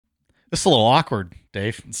This is a little awkward,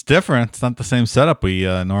 Dave. It's different. It's not the same setup we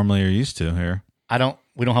normally are used to here.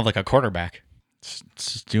 We don't have like a quarterback. It's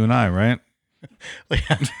just you and I, right?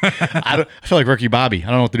 I feel like Ricky Bobby. I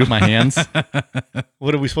don't know what to do with my hands.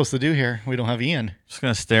 What are we supposed to do here? We don't have Ian. Just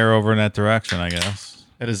going to stare over in that direction, I guess.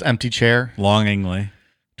 At his empty chair. Longingly.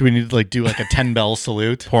 Do we need to do like a 10 bell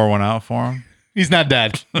salute? Pour one out for him? He's not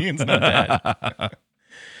dead. Ian's not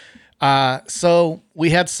dead. So we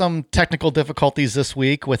had some technical difficulties this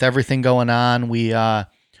week with everything going on. We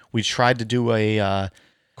tried to do a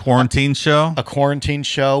quarantine show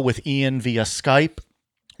with Ian via Skype.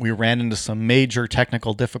 We ran into some major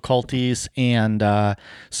technical difficulties, and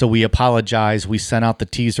so we apologize. We sent out the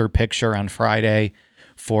teaser picture on Friday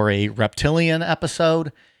for a reptilian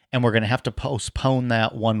episode, and we're going to have to postpone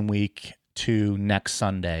that 1 week to next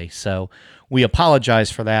Sunday. So we apologize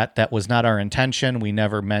for that. That was not our intention. We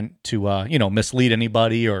never meant to, mislead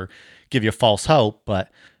anybody or give you false hope.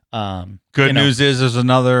 But good news is there's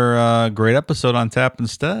another great episode on tap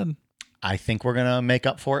instead. I think we're going to make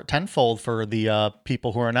up for it tenfold for the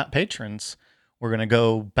people who are not patrons. We're going to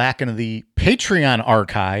go back into the Patreon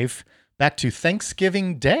archive, back to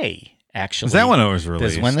Thanksgiving Day, actually. Is that when it was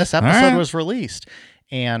released? Is when this episode was released.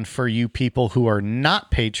 And for you people who are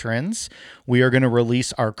not patrons, we are going to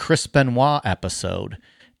release our Chris Benoit episode.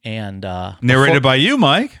 And narrated by you,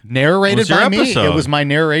 Mike. Narrated by me. Episode. It was my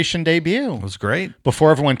narration debut. It was great.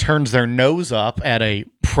 Before everyone turns their nose up at a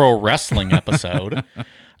pro wrestling episode.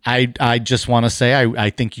 I just want to say I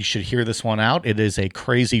think you should hear this one out. It is a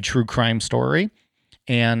crazy true crime story.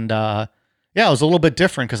 And it was a little bit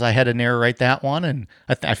different because I had to narrate that one. And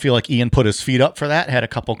I feel like Ian put his feet up for that, had a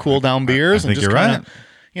couple cool down beers, and just kind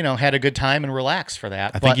of, had a good time and relaxed for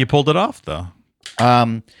that. I think you pulled it off, though.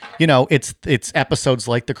 It's episodes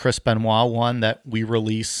like the Chris Benoit one that we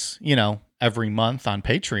release, every month on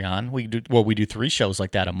Patreon. We do 3 shows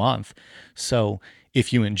like that a month. So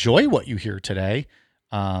if you enjoy what you hear today,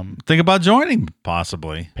 think about joining,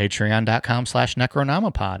 possibly.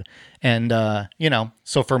 Patreon.com/Necronomipod. And,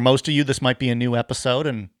 so for most of you, this might be a new episode.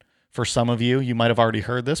 And for some of you, you might have already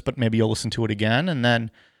heard this, but maybe you'll listen to it again. And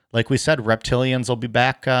then, like we said, Reptilians will be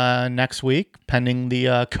back next week, pending the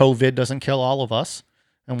COVID doesn't kill all of us.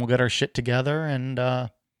 And we'll get our shit together and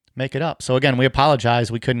make it up. So again, we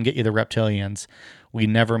apologize. We couldn't get you the Reptilians. We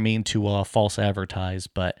never mean to false advertise,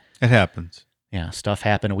 but it happens. Yeah, stuff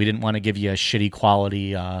happened. We didn't want to give you a shitty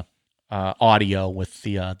quality audio with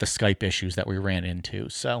the Skype issues that we ran into.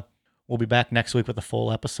 So we'll be back next week with a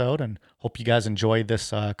full episode, and hope you guys enjoyed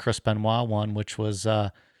this Chris Benoit one, which was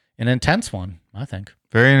an intense one, I think.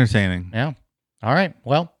 Very entertaining. Yeah. All right.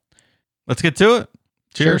 Well, let's get to it.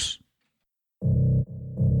 Cheers.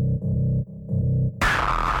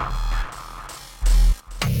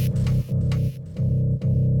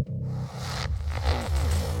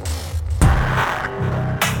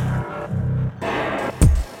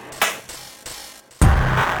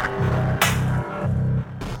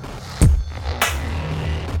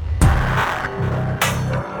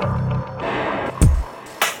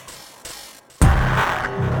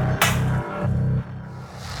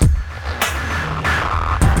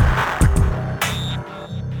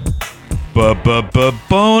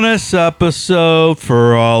 Bonus episode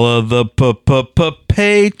for all of the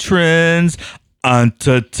patrons on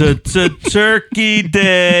Turkey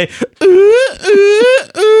Day.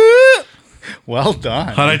 Well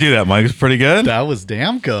done. How'd I do that, Mike? It's pretty good. That was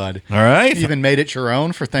damn good. All right. You even made it your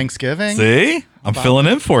own for Thanksgiving. See? I'm filling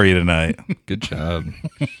in for you tonight. Good job.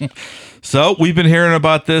 So we've been hearing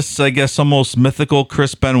about this, I guess, almost mythical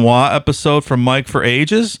Chris Benoit episode from Mike for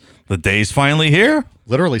ages. The day's finally here.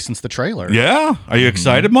 Literally since the trailer. Yeah. Are you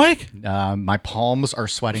excited, Mike? My palms are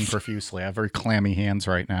sweating profusely. I have very clammy hands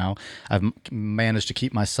right now. I've managed to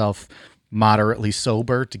keep myself moderately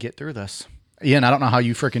sober to get through this. Ian, I don't know how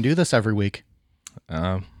you freaking do this every week.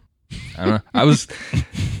 I don't know.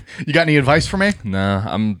 You got any advice for me? No,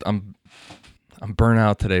 I'm burnt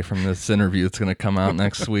out today from this interview that's going to come out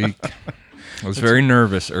next week. I was very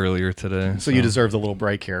nervous earlier today. So you deserve the little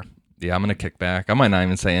break here. Yeah, I'm going to kick back. I might not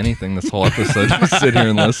even say anything this whole episode. Just sit here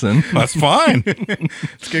and listen. That's fine.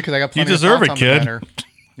 It's good because I got plenty You deserve of it, kid.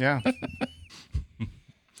 Yeah. All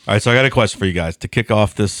right, so I got a question for you guys to kick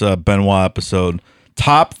off this Benoit episode.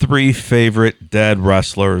 Top 3 favorite dead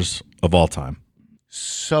wrestlers of all time.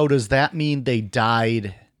 So does that mean they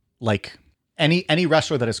died, like any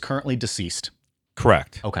wrestler that is currently deceased?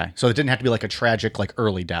 Correct. Okay. So it didn't have to be like a tragic, like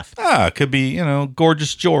early death. It could be,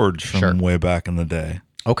 Gorgeous George from way back in the day.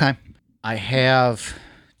 Okay. I have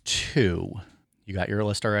 2. You got your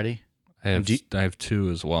list already? I have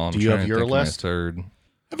 2 as well. Do you have your list? Third.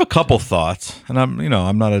 have a couple thoughts, and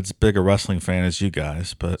I'm not as big a wrestling fan as you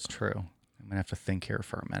guys, but It's true. I'm gonna have to think here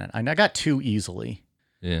for a minute. I got two easily.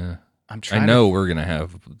 Yeah. I'm I trying. know we're gonna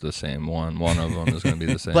have the same one. One of them is gonna be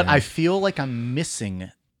the same. but I feel like I'm missing.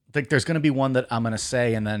 Like there's gonna be one that I'm gonna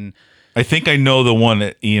say, and then I think I know the one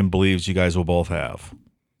that Ian believes you guys will both have.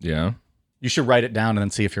 yeah. you should write it down and then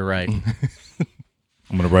see if you're right.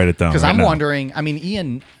 I'm going to write it down Because right I'm now. wondering. I mean,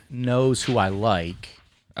 Ian knows who I like.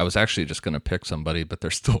 I was actually just gonna pick somebody, but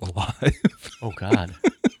they're still alive. Oh God.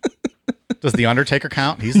 Does the Undertaker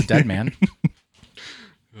count? He's a dead man.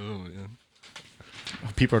 Oh yeah.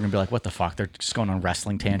 People are gonna be like, "What the fuck?" They're just going on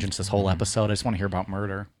wrestling tangents this whole episode. I just want to hear about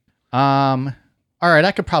murder. All right,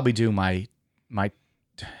 I could probably do my.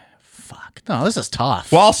 Fuck. No, this is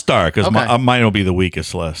tough. Well, I'll start because Okay. mine will be the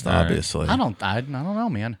weakest list, All right. obviously. I don't know,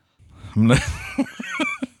 man.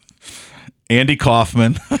 Andy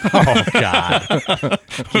Kaufman Oh God.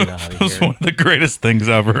 Get out of was here. one of the greatest things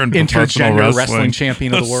ever in professional Intergender wrestling. wrestling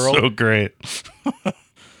champion of the That's world. So great.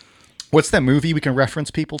 What's that movie we can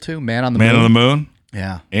reference people to? Man on the Man Moon. on the Moon.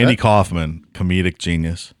 Yeah. Andy Kaufman, comedic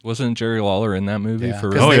genius. Wasn't Jerry Lawler in that movie Yeah. for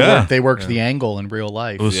 'Cause real? Oh, they yeah. They worked the angle in real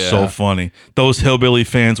life. It was Yeah. so funny. Those hillbilly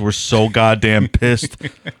fans were so goddamn pissed.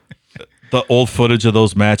 The old footage of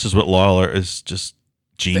those matches with Lawler is just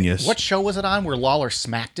genius. What show was it on where Lawler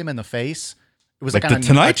smacked him in the face? It was Like like, on the a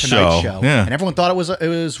Tonight Tonight Show. Yeah. And everyone thought it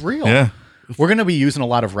was real. Yeah. We're going to be using a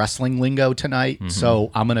lot of wrestling lingo tonight. Mm-hmm. So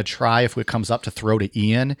I'm going to try, if it comes up, to throw to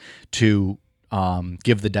Ian to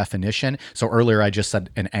give the definition. So earlier I just said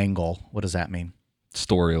an angle. What does that mean?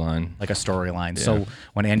 Storyline. Like a storyline. So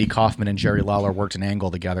when Andy Kaufman and Jerry Lawler worked an angle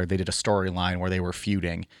together, they did a storyline where they were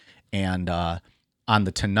feuding. And on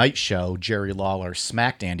the Tonight Show, Jerry Lawler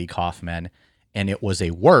smacked Andy Kaufman, and it was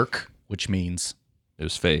a work, which means It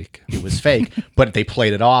was fake. it was fake, but they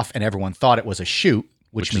played it off, and everyone thought it was a shoot,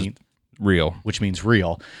 which is real. means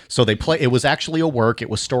real. So it was actually a work. It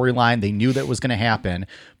was storyline. They knew that was going to happen,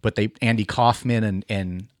 but Andy Kaufman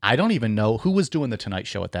and I don't even know who was doing the Tonight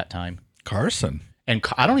Show at that time. Carson. And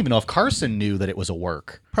I don't even know if Carson knew that it was a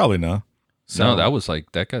work. Probably not. So No, that was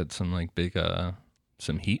like that got some like big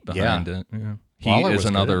some heat behind it. Yeah. Lawler Heat was is good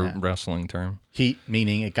another at that. wrestling term. heat,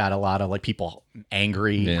 meaning it got a lot of like people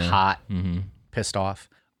angry, Yeah. hot, Mm-hmm. pissed off.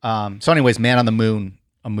 So anyways, Man on the Moon,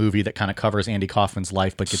 a movie that kind of covers Andy Kaufman's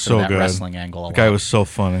life, but gets So into that good. wrestling angle a The lot. guy was so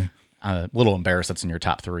funny. A little embarrassed that's in your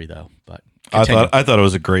top three though, but I continue. thought it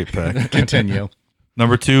was a great pick. Continue.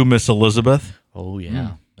 Number 2, Miss Elizabeth. Oh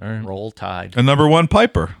yeah. All right. Roll Tide. And number 1,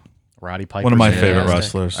 Piper. Roddy Piper. One of my favorite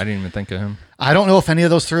wrestlers. I didn't even think of him. I don't know if any of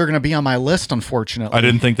those three are going to be on my list, unfortunately. I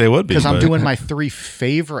didn't think they would be. because I'm but- doing my three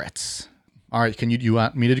favorites. All right, you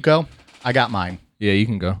want me to go? I got mine. Yeah, you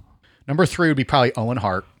can go. Number 3 would be probably Owen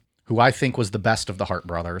Hart, who I think was the best of the Hart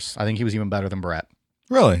brothers. I think he was even better than Brett.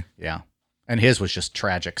 Really? Yeah. And his was just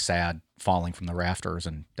tragic, sad, falling from the rafters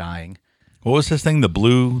and dying. What was his thing? The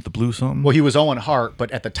blue something? Well, he was Owen Hart, but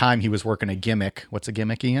at the time he was working a gimmick. What's a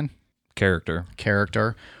gimmick, Ian? Character.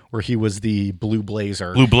 Character, where he was the Blue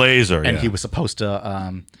Blazer. Blue Blazer. and yeah. he was supposed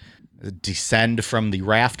to descend from the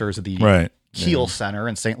rafters of the Right. Kiel Center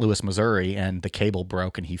in St. Louis, Missouri, and the cable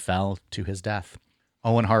broke and he fell to his death.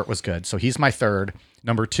 Owen Hart was good. So he's my third.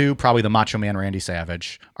 Number 2, probably the Macho Man Randy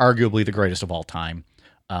Savage, arguably the greatest of all time.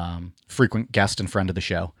 Frequent guest and friend of the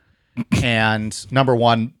show. And number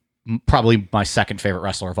 1, probably my second favorite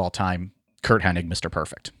wrestler of all time, Kurt Hennig, Mr.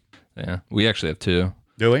 Perfect. Yeah. We actually have two.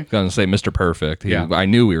 Do we? I was gonna say Mr. Perfect. Yeah. I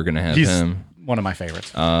knew we were gonna have He's him. one of my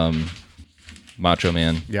favorites. Macho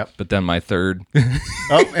Man. Yep. But then my third.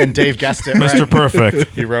 Oh, and Dave guessed it. Mr. Right?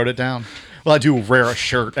 Perfect. He wrote it down. Well, I do wear a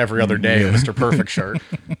shirt every other day, a Mr. Perfect shirt.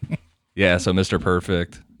 Yeah, so Mr.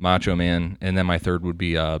 Perfect, Macho Man, and then my third would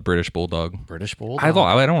be British Bulldog. British Bulldog.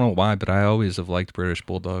 I don't know why, but I always have liked British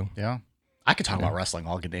Bulldog. Yeah. I could talk about wrestling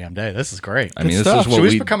all damn day. This is great. I mean, Good this stuff. is Should what we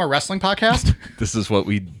we become a wrestling podcast? this is what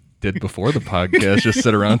we did before the podcast. Just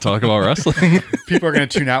sit around and talk about wrestling. People are going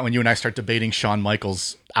to tune out when you and I start debating Shawn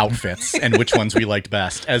Michaels' outfits and which ones we liked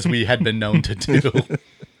best, as we had been known to do.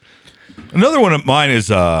 Another one of mine is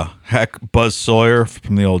Buzz Sawyer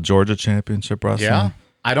from the old Georgia Championship Wrestling. Yeah.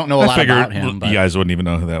 I don't know a I lot figured about him, but you guys wouldn't even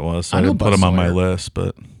know who that was, so I I know didn't put Buzz him on my Sawyer. list,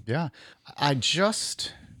 but yeah. I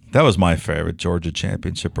just that was my favorite, Georgia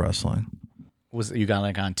Championship Wrestling. was you got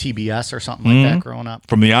like on TBS or something like that growing up.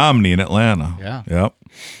 From the Omni in Atlanta. Yeah. Yep.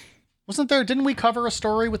 Didn't we cover a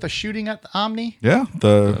story with a shooting at the Omni? Yeah.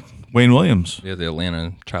 The Wayne Williams. Yeah, the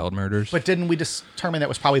Atlanta child murders. But didn't we determine that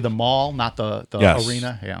was probably the mall, not the Yes.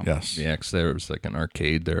 arena? Yeah. Yes. yeah, 'cause there was like an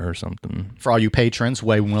arcade there or something. For all you patrons,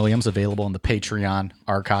 Wayne Williams available in the Patreon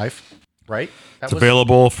archive, right? That It's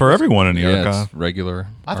available for everyone in the Yeah, archive. it's regular.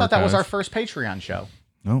 I thought that was our archive. first Patreon show.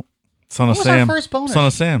 No. Son of What was our Sam. first bonus? Son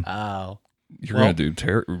of Sam. Oh, You're Well- gonna do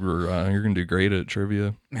you're gonna do great at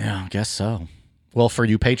trivia. yeah, I guess so. Well, for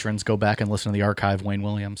you patrons, go back and listen to the archive, Wayne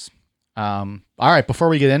Williams. All right, before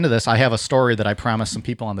we get into this, I have a story that I promised some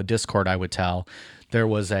people on the Discord I would tell. There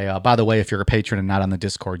was by the way, if you're a patron and not on the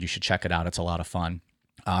Discord, you should check it out. It's a lot of fun.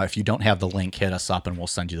 If you don't have the link, hit us up and we'll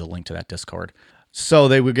send you the link to that Discord. So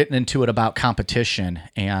they were getting into it about competition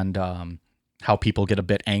and how people get a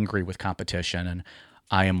bit angry with competition. And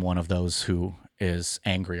I am one of those who is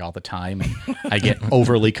angry all the time. And I get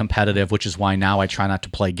overly competitive, which is why now I try not to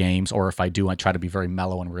play games. Or if I do, I try to be very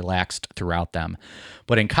mellow and relaxed throughout them.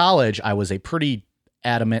 But in college, I was a pretty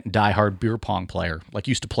adamant, diehard beer pong player. Like,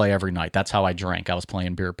 used to play every night. That's how I drank. I was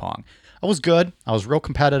playing beer pong. I was good. I was real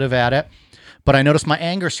competitive at it. But I noticed my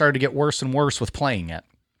anger started to get worse and worse with playing it.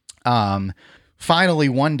 Finally,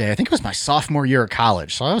 one day, I think it was my sophomore year of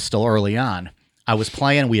college, so I was still early on. I was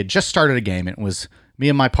playing. We had just started a game. It was me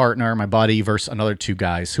and my partner, my buddy, versus another two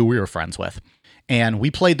guys who we were friends with. And we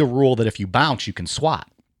played the rule that if you bounce, you can swat.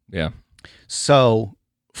 Yeah. So,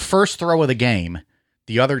 first throw of the game,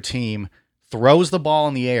 the other team throws the ball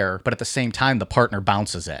in the air, but at the same time, the partner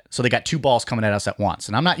bounces it. So they got two balls coming at us at once.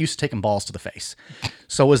 And I'm not used to taking balls to the face.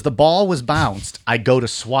 So as the ball was bounced, I go to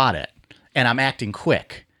swat it. And I'm acting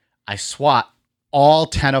quick. I swat all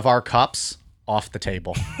 10 of our cups off the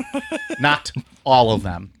table. Knocked all of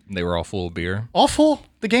them. They were all full of beer. All full.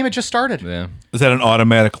 The game had just started. Yeah. Is that an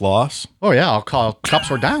automatic loss? Oh, yeah. I'll call cups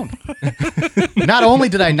were down. Not only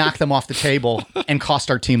did I knock them off the table and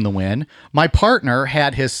cost our team the win, my partner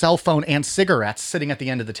had his cell phone and cigarettes sitting at the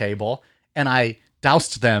end of the table, and I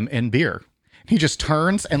doused them in beer. He just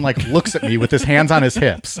turns and like looks at me with his hands on his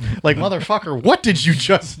hips. Like, motherfucker, what did you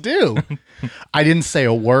just do? I didn't say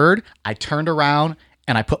a word. I turned around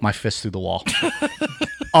and I put my fist through the wall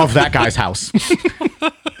of that guy's house.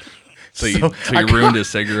 So you ruined his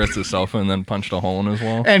cigarettes, his cell phone, and then punched a hole in his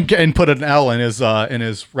wall? and put an L in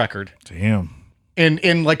his record. Damn.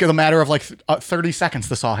 In like the matter of like 30 seconds,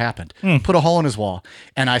 this all happened. Put a hole in his wall.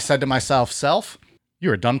 And I said to myself, self,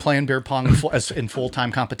 you are done playing beer pong in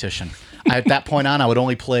full-time competition. At that point on, I would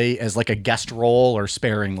only play as like a guest role or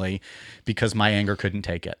sparingly because my anger couldn't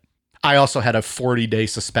take it. I also had a 40-day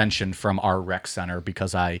suspension from our rec center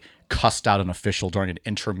because I cussed out an official during an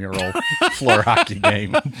intramural floor hockey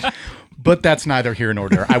game. But that's neither here nor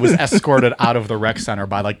there. I was escorted out of the rec center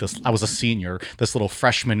by like this. I was a senior, this little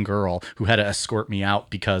freshman girl who had to escort me out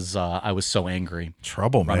because I was so angry.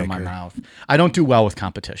 Troublemaker. Running my mouth. I don't do well with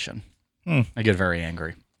competition. I get very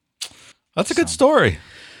angry. That's a good story.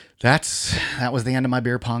 That was the end of my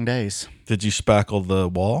beer pong days. Did you spackle the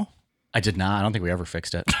wall? I did not. I don't think we ever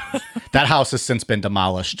fixed it. That house has since been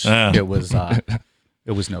demolished. Yeah. It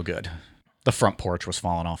was no good. The front porch was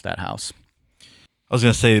falling off that house. I was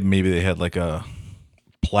going to say maybe they had like a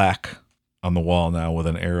plaque on the wall now with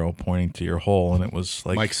an arrow pointing to your hole, and it was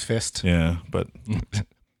like Mike's fist. Yeah, but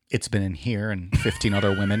It's been in here and 15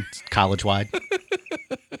 other women college-wide.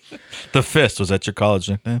 the fist, was that your college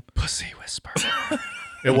nickname? Pussy whisper.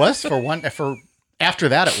 It was for after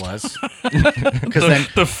that it was. Because then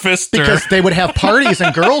The fister. because they would have parties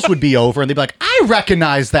and girls would be over and they'd be like, I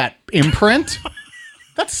recognize that imprint.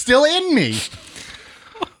 That's still in me.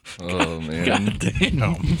 Oh, man.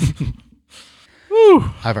 Damn.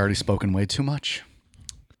 I've already spoken way too much.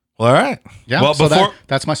 Well, all right. Yeah, Well, so before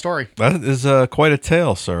that's my story. that is quite a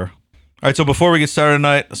tale, sir. All right, so before we get started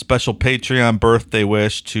tonight, a special Patreon birthday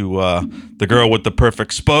wish to the girl with the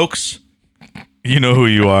perfect spokes. You know who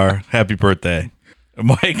you are. Happy birthday.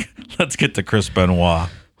 Mike, let's get to Chris Benoit.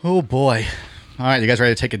 Oh, boy. All right, you guys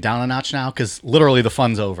ready to take it down a notch now? Because literally the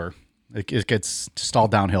fun's over. It gets just all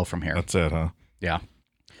downhill from here. That's it, huh? Yeah.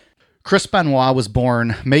 Chris Benoit was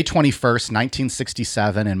born May 21st,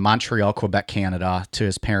 1967 in Montreal, Quebec, Canada, to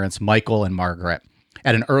his parents Michael and Margaret.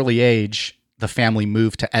 At an early age, the family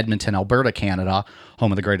moved to Edmonton, Alberta, Canada,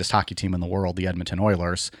 home of the greatest hockey team in the world, the Edmonton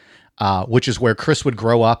Oilers, which is where Chris would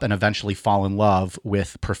grow up and eventually fall in love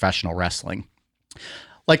with professional wrestling.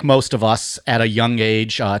 Like most of us, at a young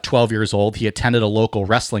age, 12 years old, he attended a local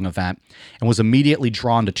wrestling event and was immediately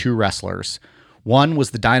drawn to two wrestlers. One was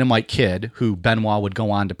the Dynamite Kid, who Benoit would go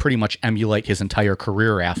on to pretty much emulate his entire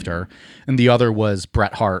career after. And the other was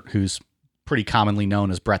Bret Hart, who's pretty commonly known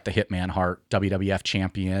as Bret the Hitman Hart, WWF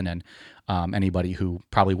champion. And anybody who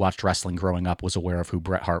probably watched wrestling growing up was aware of who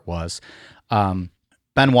Bret Hart was.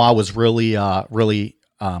 Benoit was really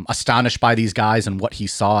astonished by these guys and what he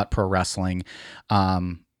saw at pro wrestling.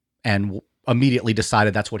 And immediately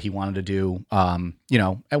decided that's what he wanted to do,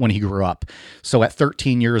 when he grew up. So at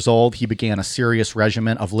 13 years old, he began a serious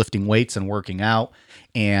regimen of lifting weights and working out,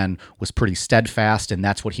 and was pretty steadfast, and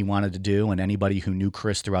that's what he wanted to do. And anybody who knew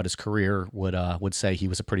Chris throughout his career would say he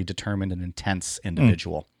was a pretty determined and intense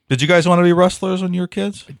individual. Did you guys want to be wrestlers when you were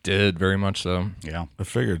kids? I did, very much so. Yeah, I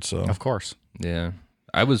figured so. of course. Yeah.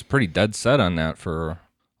 I was pretty dead set on that for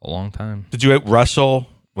a long time. Did you wrestle,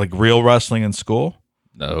 like real wrestling in school?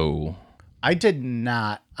 No. I did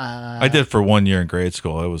not. I did for 1 year in grade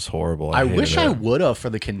school. It was horrible. I hated wish it. I would have for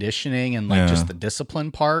the conditioning and like just the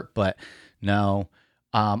discipline part, but no.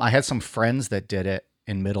 I had some friends that did it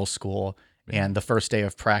in middle school, and the first day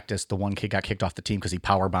of practice, the one kid got kicked off the team because he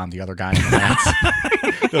powerbombed the other guy in the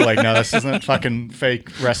mats. They're like, no, this isn't fucking fake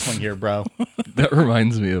wrestling here, bro. That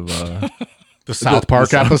reminds me of The South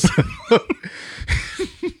Park episode.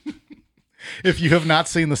 If you have not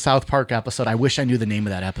seen the South Park episode, I wish I knew the name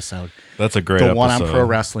of that episode. That's a great The episode. one on pro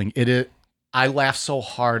wrestling. I laughed so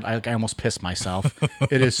hard, I almost pissed myself.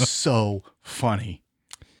 It is so funny.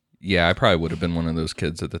 Yeah, I probably would have been one of those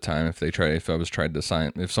kids at the time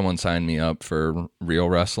if someone signed me up for real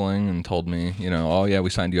wrestling and told me, oh yeah,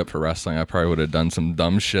 we signed you up for wrestling, I probably would have done some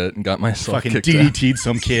dumb shit and got myself Fucking kicked out. DDT'd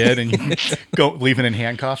some kid and you leaving in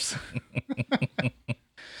handcuffs.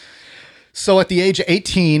 So at the age of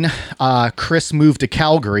 18, Chris moved to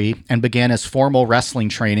Calgary and began his formal wrestling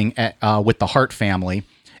training with the Hart family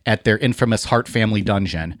at their infamous Hart family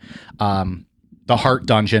dungeon. The Hart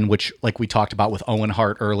dungeon, which like we talked about with Owen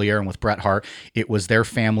Hart earlier and with Bret Hart, it was their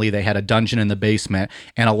family. They had a dungeon in the basement,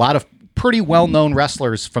 and a lot of pretty well-known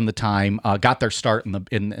wrestlers from the time got their start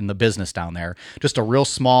in the business down there. Just a real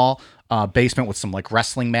small basement with some like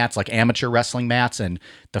wrestling mats, like amateur wrestling mats, and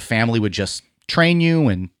the family would just train you.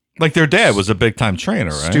 And like their dad was a big time trainer,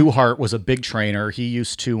 right? Stu Hart was a big trainer. He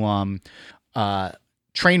used to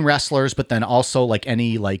train wrestlers, but then also like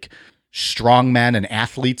any like strongmen and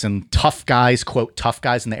athletes and tough guys, quote, tough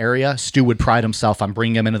guys in the area. Stu would pride himself on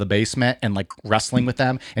bringing them into the basement and like wrestling with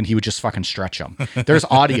them, and he would just fucking stretch them. There's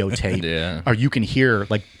audio tape, or you can hear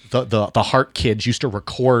like the Hart kids used to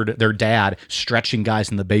record their dad stretching guys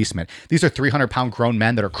in the basement. These are 300-pound grown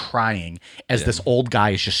men that are crying as this old guy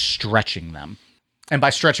is just stretching them. And by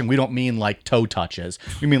stretching, we don't mean like toe touches.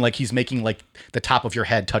 We mean like he's making like the top of your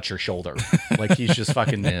head touch your shoulder. Like he's just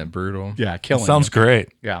fucking brutal. Yeah, killing. Sounds great.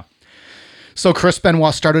 Yeah. So Chris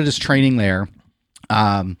Benoit started his training there,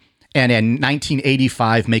 and in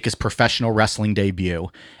 1985 make his professional wrestling debut.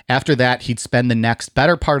 After that, he'd spend the next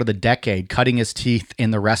better part of the decade cutting his teeth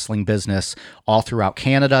in the wrestling business all throughout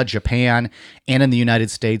Canada, Japan, and in the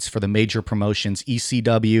United States for the major promotions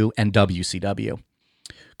ECW and WCW.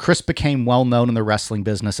 Chris became well known in the wrestling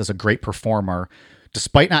business as a great performer,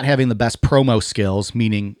 despite not having the best promo skills,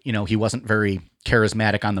 meaning, he wasn't very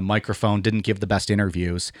charismatic on the microphone, didn't give the best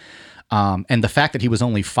interviews. And the fact that he was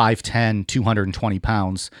only 5'10", 220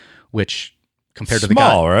 pounds, which compared to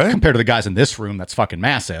the guys in this room, that's fucking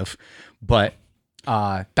massive. But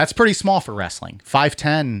that's pretty small for wrestling.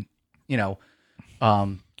 5'10",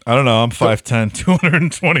 I don't know. I'm 5'10",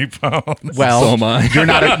 220 pounds. Well, So am I.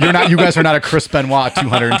 you guys are not a Chris Benoit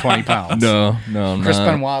 220 pounds. No, I'm Chris not.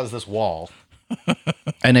 Benoit is this wall.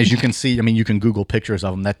 And as you can see, you can Google pictures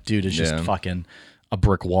of him. That dude is just Yeah. fucking a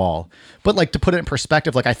brick wall. But like to put it in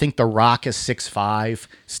perspective, like I think The Rock is 6'5",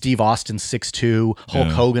 Steve Austin's 6'2", Hulk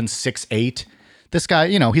Hogan's 6'8". This guy,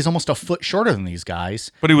 he's almost a foot shorter than these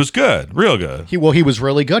guys. But he was good, real good. He was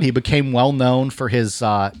really good. He became well known for his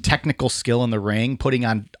technical skill in the ring, putting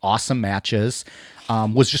on awesome matches.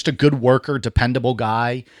 Was just a good worker, dependable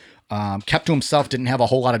guy. Kept to himself, didn't have a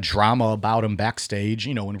whole lot of drama about him backstage,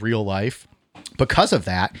 in real life. Because of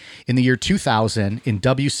that, in the year 2000, in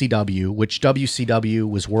WCW, which WCW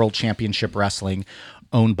was World Championship Wrestling,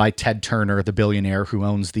 owned by Ted Turner, the billionaire who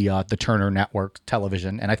owns the Turner Network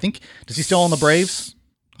television. And I think, does he still own the Braves?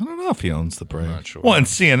 I don't know if he owns the Braves. not sure. Well, and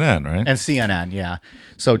CNN, right? And CNN, yeah.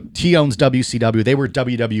 So he owns WCW. They were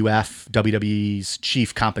WWE's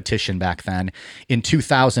chief competition back then. In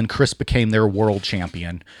 2000, Chris became their world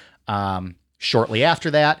champion. Shortly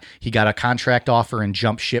after that, he got a contract offer and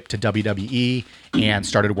jumped ship to WWE and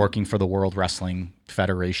started working for the World Wrestling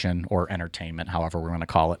Federation, or entertainment, however we're going to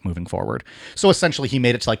call it moving forward. So essentially he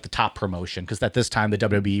made it to like the top promotion, because at this time the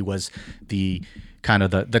WWE was the kind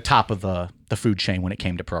of the top of the food chain when it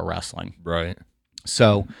came to pro wrestling. Right.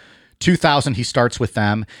 So 2000, he starts with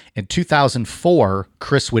them. In 2004,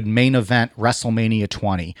 Chris would main event WrestleMania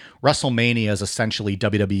 20. WrestleMania is essentially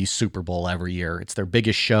WWE's Super Bowl every year. It's their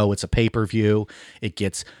biggest show. It's a pay-per-view. It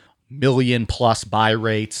gets million plus buy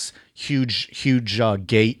rates, huge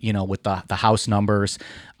gate, with the house numbers.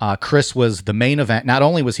 Chris was the main event. Not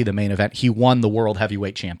only was he the main event, he won the World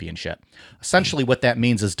Heavyweight Championship. Essentially what that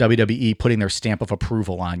means is WWE putting their stamp of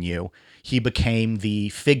approval on you. He became the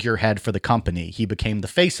figurehead for the company. He became the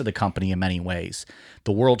face of the company in many ways.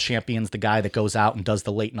 The world champion's the guy that goes out and does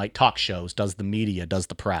the late night talk shows, does the media, does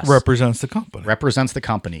the press. Represents the company. Represents the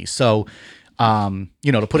company. So,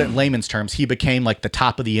 to put it in layman's terms, he became like the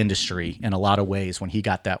top of the industry in a lot of ways when he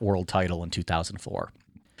got that world title in 2004.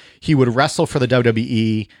 He would wrestle for the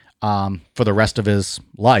WWE for the rest of his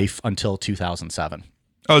life until 2007.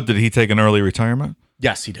 Oh, did he take an early retirement?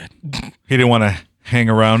 Yes, he did. He didn't want to hang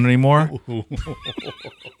around anymore?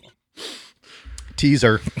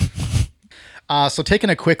 Teaser. So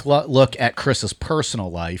taking a quick look at Chris's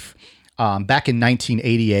personal life, back in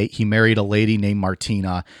 1988, he married a lady named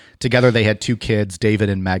Martina. Together, they had 2 kids, David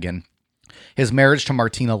and Megan. His marriage to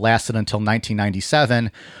Martina lasted until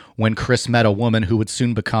 1997, when Chris met a woman who would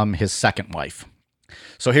soon become his second wife.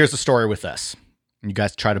 So here's the story with this. You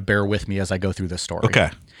guys try to bear with me as I go through this story.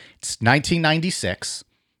 Okay. It's 1996.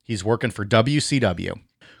 He's working for WCW.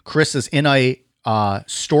 Chris is in a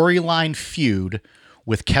storyline feud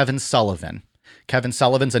with Kevin Sullivan. Kevin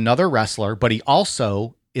Sullivan's another wrestler, but he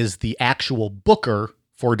also is the actual booker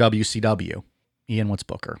for WCW. Ian, what's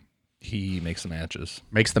booker? He makes the matches.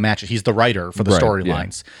 Makes the matches. He's the writer for the Right,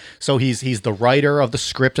 storylines. So he's the writer of the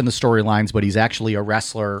script and the storylines, but he's actually a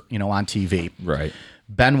wrestler, on TV. Right.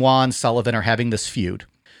 Benoit and Sullivan are having this feud.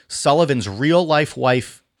 Sullivan's real life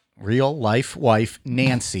wife,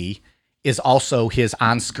 Nancy, is also his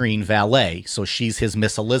on-screen valet. So she's his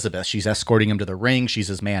Miss Elizabeth. She's escorting him to the ring. She's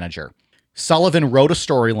his manager. Sullivan wrote a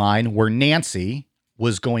storyline where Nancy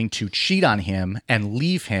was going to cheat on him and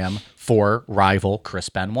leave him for rival Chris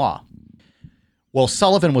Benoit. Well,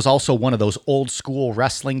 Sullivan was also one of those old school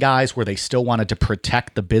wrestling guys where they still wanted to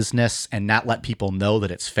protect the business and not let people know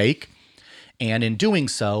that it's fake. And in doing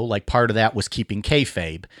so, like part of that was keeping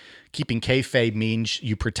kayfabe. Keeping kayfabe means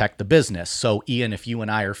you protect the business. So Ian, if you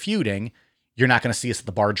and I are feuding, you're not going to see us at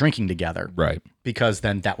the bar drinking together. Right. Because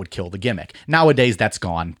then that would kill the gimmick. Nowadays, that's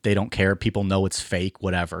gone. They don't care. People know it's fake,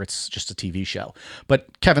 whatever. It's just a TV show.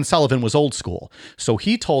 But Kevin Sullivan was old school. So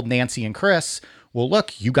he told Nancy and Chris, well,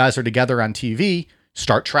 look, you guys are together on TV.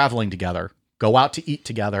 Start traveling together. Go out to eat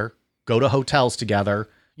together. Go to hotels together.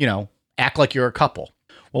 Act like you're a couple.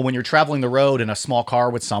 Well, when you're traveling the road in a small car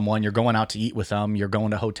with someone, you're going out to eat with them. You're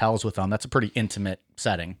going to hotels with them. That's a pretty intimate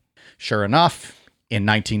setting. Sure enough, in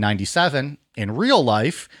 1997, in real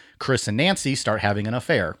life, Chris and Nancy start having an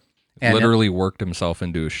affair. And literally worked himself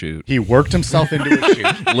into a shoot. He worked himself into a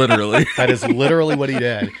shoot. Literally. That is literally what he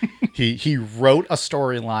did. He wrote a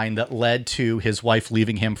storyline that led to his wife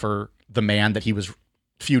leaving him for the man that he was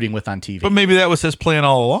feuding with on TV. But maybe that was his plan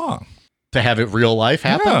all along. To have it real life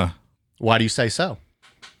happen? Yeah. Why do you say so?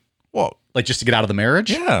 Well, like just to get out of the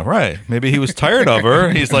marriage? Yeah, right. Maybe he was tired of her.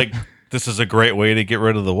 He's like, this is a great way to get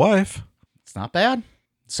rid of the wife. It's not bad.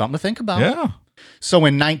 Something to think about. Yeah. So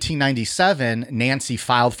in 1997, Nancy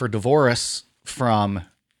filed for divorce from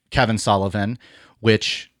Kevin Sullivan,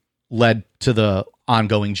 which led to the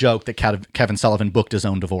ongoing joke that Kevin Sullivan booked his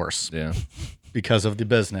own divorce. Yeah. Because of the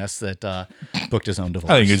business that booked his own divorce.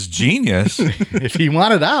 I think it's genius. If he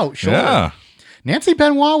wanted out, sure. Yeah. Nancy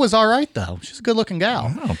Benoit was all right, though. She's a good-looking gal.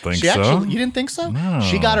 I don't think she so. Actually, you didn't think so? No.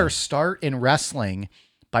 She got her start in wrestling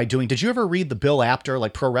by doing... Did you ever read the Bill Apter,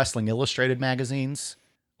 like Pro Wrestling Illustrated magazines?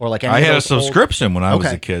 Or like any I of had a those subscription when I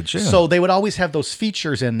was a kid. Yeah. So they would always have those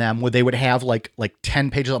features in them where they would have like 10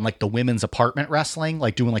 pages on like the women's apartment wrestling,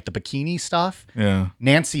 like doing like the bikini stuff. Yeah.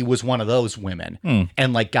 Nancy was one of those women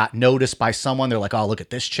and like got noticed by someone. They're like, oh, look at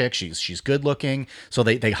this chick. She's good looking. So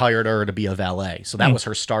they hired her to be a valet. So that was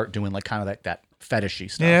her start doing like kind of like that fetishy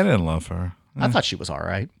stuff. Yeah, I didn't love her. I thought she was all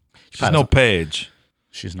right. She's no Paige.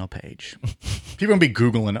 She's no Paige. People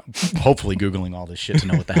gonna be hopefully Googling all this shit to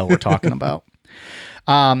know what the hell we're talking about.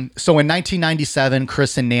 So in 1997,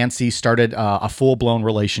 Chris and Nancy started a full-blown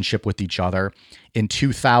relationship with each other. In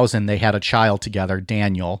 2000, they had a child together,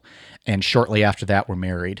 Daniel, and shortly after that were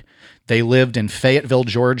married. They lived in Fayetteville,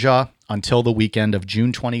 Georgia until the weekend of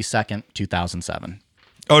June 22nd, 2007.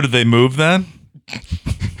 Oh, did they move then?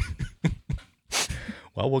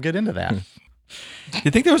 Well, we'll get into that. Do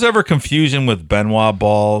you think there was ever confusion with Benoit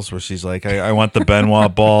balls where she's like, I want the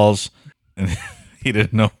Benoit balls, and he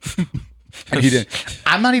didn't know? He didn't.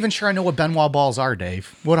 I'm not even sure I know what Benoit balls are,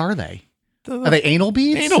 Dave. What are they? Are they anal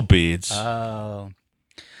beads? Anal beads. Oh.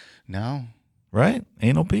 No. Right?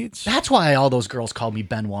 Anal beads? That's why all those girls called me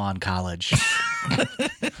Benoit in college.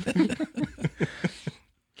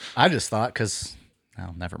 I just thought because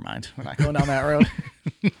Oh, never mind. We're not going down that road.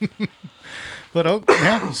 But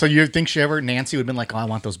yeah. So you think Nancy would have been like, "Oh, I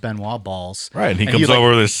want those Benoit balls." Right. And he And comes like,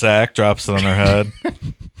 over with his sack, drops it on her head.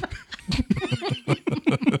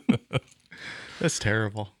 That's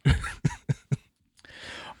terrible.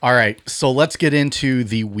 All right. So let's get into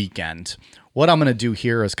the weekend. What I'm going to do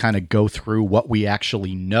here is kind of go through what we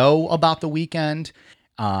actually know about the weekend,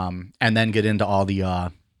 and then get into all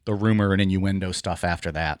the rumor and innuendo stuff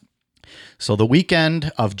after that. So the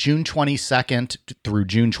weekend of June 22nd through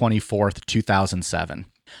June 24th, 2007.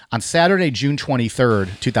 On Saturday, June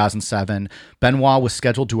 23rd, 2007, Benoit was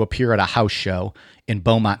scheduled to appear at a house show in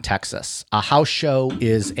Beaumont, Texas. A house show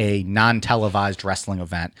is a non-televised wrestling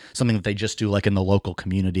event, something that they just do like in the local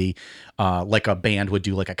community, like a band would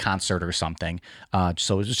do like a concert or something.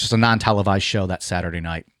 So it was just a non-televised show that Saturday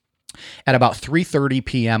night. At about 3:30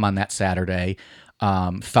 p.m. on that Saturday,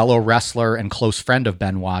 fellow wrestler and close friend of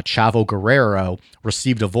Benoit, Chavo Guerrero,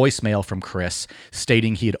 received a voicemail from Chris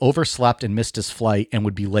stating he had overslept and missed his flight and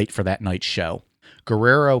would be late for that night's show.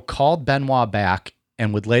 Guerrero called Benoit back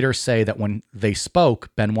and would later say that when they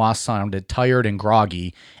spoke, Benoit sounded tired and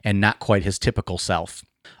groggy and not quite his typical self.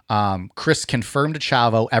 Chris confirmed to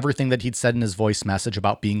Chavo everything that he'd said in his voice message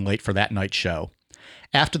about being late for that night's show.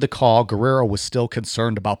 After the call, Guerrero was still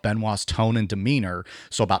concerned about Benoit's tone and demeanor,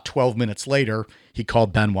 so about 12 minutes later, he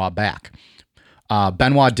called Benoit back.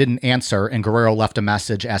 Benoit didn't answer, and Guerrero left a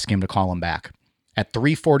message asking him to call him back. At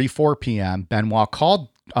 3:44 p.m., Benoit called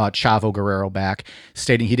Chavo Guerrero back,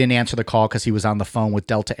 stating he didn't answer the call because he was on the phone with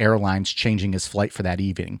Delta Airlines changing his flight for that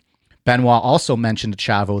evening. Benoit also mentioned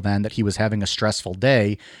to Chavo then that he was having a stressful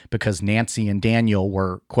day because Nancy and Daniel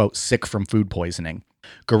were, quote, sick from food poisoning.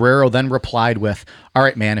 Guerrero then replied with, "All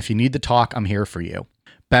right, man, if you need to talk, I'm here for you."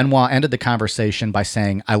 Benoit ended the conversation by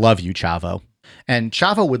saying, "I love you, Chavo." And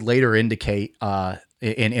Chavo would later indicate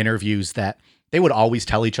in interviews that they would always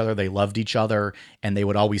tell each other they loved each other, and they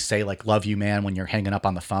would always say, like, "Love you, man," when you're hanging up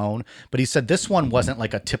on the phone. But he said this one wasn't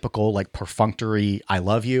like a typical, like, perfunctory "I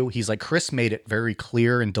love you." He's like, Chris made it very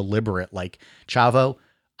clear and deliberate, like, "Chavo,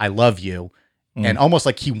 I love you." And almost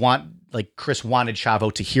like Chris wanted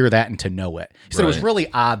Chavo to hear that and to know it. He said it was really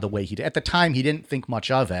odd the way he did. At the time, he didn't think much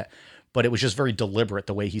of it, but it was just very deliberate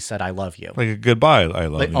the way he said, "I love you." Like a goodbye, I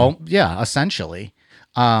love you. Oh, yeah, essentially.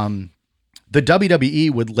 The WWE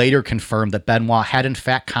would later confirm that Benoit had in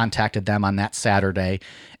fact contacted them on that Saturday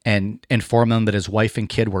and informed them that his wife and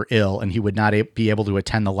kid were ill and he would not be able to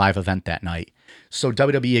attend the live event that night. So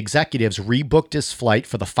WWE executives rebooked his flight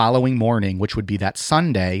for the following morning, which would be that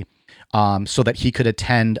Sunday, so that he could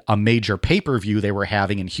attend a major pay-per-view they were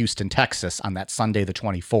having in Houston, Texas on that Sunday, the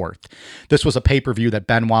 24th. This was a pay-per-view that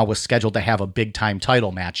Benoit was scheduled to have a big-time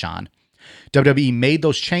title match on. WWE made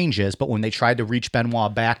those changes, but when they tried to reach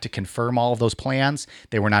Benoit back to confirm all of those plans,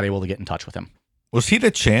 they were not able to get in touch with him. Was he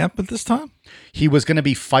the champ at this time? He was going to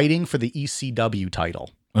be fighting for the ECW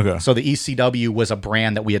title. Okay. So the ECW was a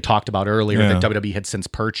brand that we had talked about earlier that WWE had since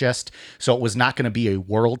purchased. So it was not going to be a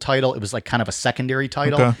world title. It was like kind of a secondary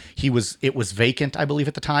title. Okay. It was vacant, I believe,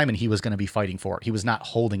 at the time, and he was going to be fighting for it. He was not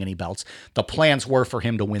holding any belts. The plans were for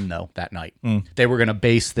him to win, though, that night. They were going to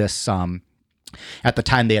base this. At the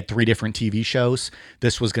time, they had 3 different TV shows.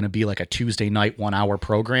 This was going to be like a Tuesday night 1-hour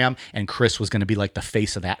program, and Chris was going to be like the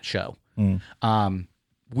face of that show.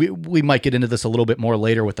 We might get into this a little bit more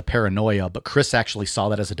later with the paranoia, but Chris actually saw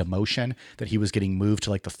that as a demotion, that he was getting moved to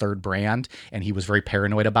like the 3rd brand, and he was very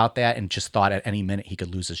paranoid about that and just thought at any minute he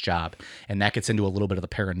could lose his job. And that gets into a little bit of the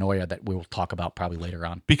paranoia that we will talk about probably later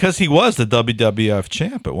on. Because he was the WWF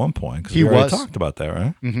champ at one point. He already was. Talked about that,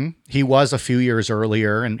 right? Mm-hmm. He was a few years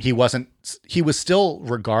earlier, and he was still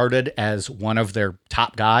regarded as one of their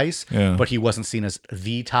top guys, but he wasn't seen as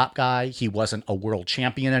the top guy. He wasn't a world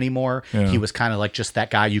champion anymore. He was kind of like just that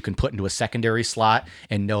guy you can put into a secondary slot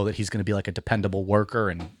and know that he's going to be like a dependable worker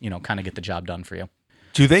and, kind of get the job done for you.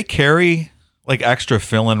 Do they carry like extra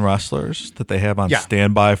fill-in wrestlers that they have on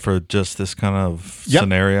standby for just this kind of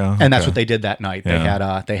scenario? And that's what they did that night.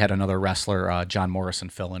 They had another wrestler, John Morrison,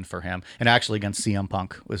 fill in for him. And actually against CM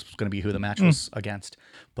Punk was going to be who the match was against.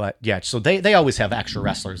 But yeah, so they always have extra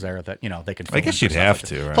wrestlers there that, they can fill in. I guess you'd have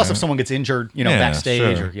to, right? Plus if someone gets injured,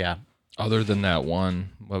 backstage or Other than that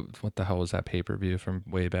one, what the hell was that pay-per-view from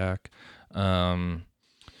way back? The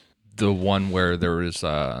one where there was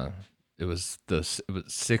it was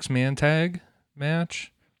 6-man tag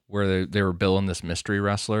match where they were billing this mystery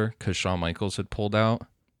wrestler because Shawn Michaels had pulled out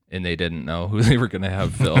and they didn't know who they were going to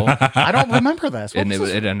have fill. I don't remember this. And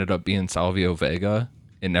it ended up being Salvio Vega.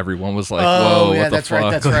 And everyone was like, "Oh, whoa, yeah, what the that's fuck?"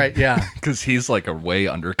 right, that's right, yeah." Because he's like a way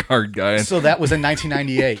undercard guy. So that was in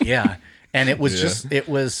 1998, yeah. And it was it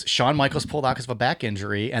was Shawn Michaels pulled out because of a back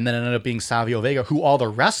injury, and then it ended up being Savio Vega, who all the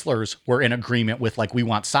wrestlers were in agreement with, like, we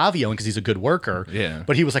want Savio because he's a good worker. Yeah.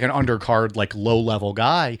 But he was like an undercard, like low-level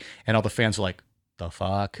guy, and all the fans were like, the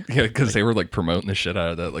fuck? Yeah, because they were like promoting the shit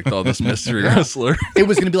out of that, like all this mystery wrestler. It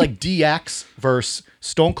was going to be like DX versus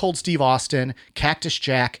Stone Cold Steve Austin, Cactus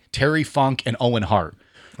Jack, Terry Funk, and Owen Hart.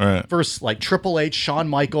 Right. Versus like Triple H, Shawn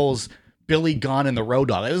Michaels, Billy Gunn, and the Road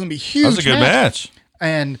Dogg. It was going to be huge. That was a good match.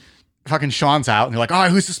 And fucking Shawn's out, and they're like, all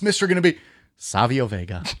right, who's this mister going to be? Savio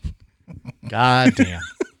Vega. God damn.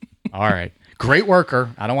 All right. Great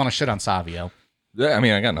worker. I don't want to shit on Savio. Yeah, I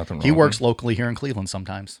mean, I got nothing wrong. He works locally here in Cleveland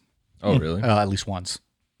sometimes. Oh, really? At least once.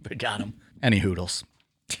 They got him. Any hoodles.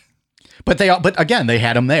 But again, they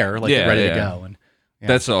had him there, like ready to go. And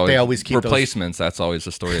that's always, they always keep replacements. That's always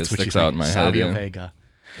the story that sticks out in my head. Savio Vega.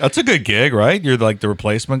 That's a good gig, right? You're like the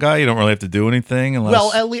replacement guy. You don't really have to do anything unless.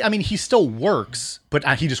 Well, at least, I mean, he still works, but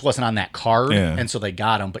he just wasn't on that card, Yeah. and so they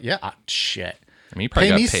got him. But yeah, shit. I mean, he probably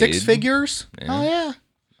Pay got me paid. 6 figures? Yeah. Oh yeah.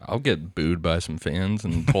 I'll get booed by some fans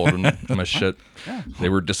and told them my shit. They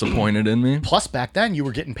were disappointed in me. Plus, back then you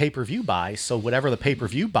were getting pay-per-view buys, so whatever the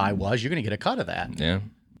pay-per-view buy was, you're going to get a cut of that. Yeah.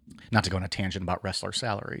 Not to go on a tangent about wrestler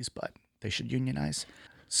salaries, but they should unionize.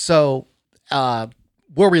 So,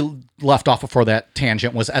 where we left off before that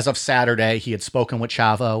tangent was, as of Saturday, he had spoken with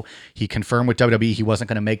Chavo. He confirmed with WWE he wasn't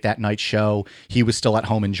going to make that night show. He was still at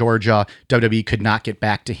home in Georgia. WWE could not get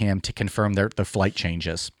back to him to confirm their flight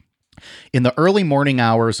changes. In the early morning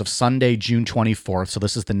hours of Sunday, June 24th, so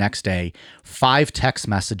this is the next day, 5 text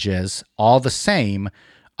messages, all the same,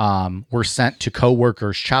 were sent to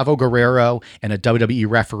co-workers Chavo Guerrero and a WWE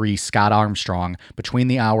referee, Scott Armstrong, between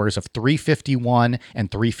the hours of 3:51 and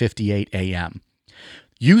 3:58 a.m.,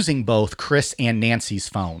 using both Chris and Nancy's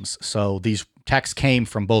phones. So these texts came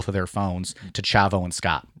from both of their phones to Chavo and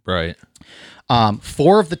Scott. Right.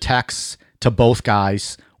 4 of the texts to both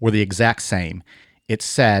guys were the exact same. It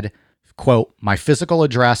said, quote, "My physical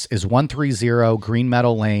address is 130 Green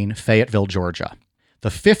Meadow Lane, Fayetteville, Georgia." The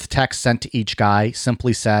 5th text sent to each guy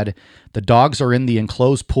simply said, "The dogs are in the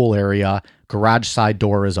enclosed pool area. Garage side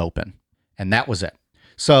door is open." And that was it.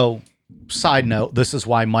 So, side note, this is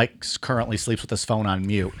why Mike currently sleeps with his phone on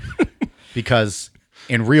mute. Because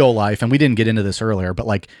in real life, and we didn't get into this earlier, but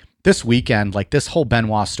like this weekend, like this whole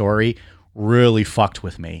Benoit story really fucked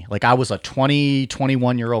with me. Like I was a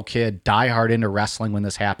 21-year-old kid, diehard into wrestling when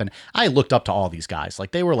this happened. I looked up to all these guys.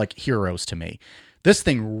 Like they were like heroes to me. This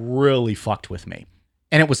thing really fucked with me.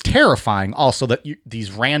 And it was terrifying also that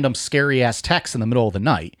these random scary ass texts in the middle of the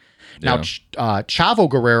night. Now, Chavo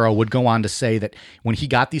Guerrero would go on to say that when he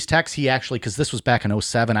got these texts, he actually, because this was back in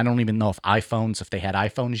 2007, I don't even know if they had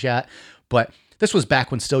iPhones yet, but this was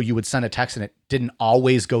back when still you would send a text and it didn't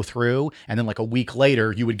always go through. And then like a week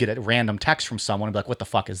later, you would get a random text from someone and be like, what the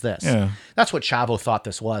fuck is this? Yeah. That's what Chavo thought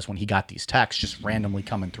this was when he got these texts just randomly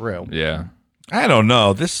coming through. Yeah. I don't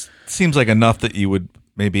know. This seems like enough that you would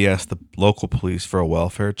maybe ask the local police for a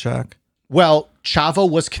welfare check. Well, Chavo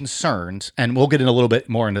was concerned, and we'll get in a little bit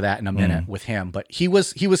more into that in a minute with him, but he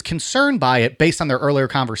was concerned by it based on their earlier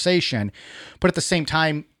conversation. But at the same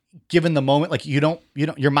time, given the moment, like you don't,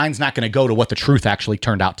 your mind's not going to go to what the truth actually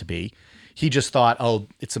turned out to be. He just thought, oh,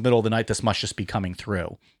 it's the middle of the night. This must just be coming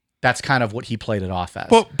through. That's kind of what he played it off as.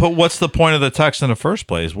 But what's the point of the text in the first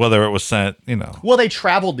place? Whether it was sent, Well, they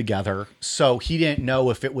traveled together, so he didn't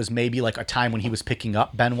know if it was maybe like a time when he was picking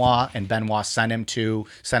up Benoit, and Benoit sent him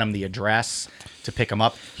the address to pick him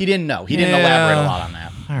up. He didn't know. He didn't elaborate a lot on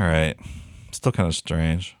that. All right. Still kind of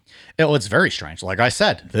strange. It's very strange. Like I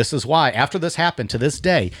said, this is why after this happened to this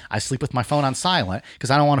day, I sleep with my phone on silent because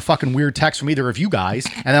I don't want a fucking weird text from either of you guys.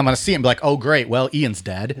 And then I'm going to see it and be like, oh, great. Well, Ian's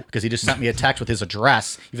dead because he just sent me a text with his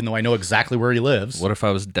address, even though I know exactly where he lives. What if I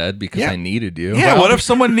was dead because I needed you? Yeah, what if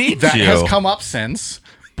someone needs that you? has come up since,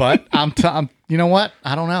 but I'm you know what?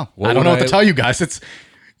 I don't know. I don't know what to tell you guys.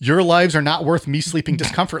 Your lives are not worth me sleeping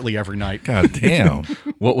discomfortably every night. God damn.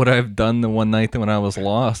 What would I have done the one night when I was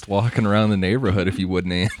lost walking around the neighborhood if you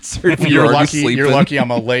wouldn't answer? If you You're were already lucky. sleeping? You're lucky. I'm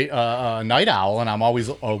a late night owl, and I'm always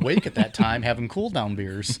awake at that time having cool down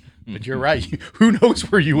beers. But you're right. Who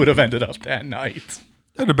knows where you would have ended up that night?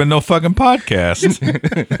 There'd have been no fucking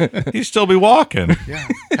podcast. He'd still be walking. Yeah.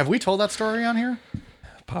 Have we told that story on here?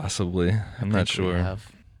 Possibly. I'm not sure. We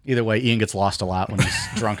have. Either way, Ian gets lost a lot when he's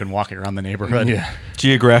drunk and walking around the neighborhood. Yeah.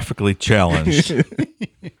 Geographically challenged.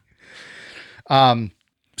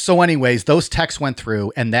 So anyways, those texts went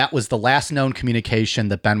through, and that was the last known communication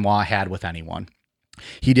that Benoit had with anyone.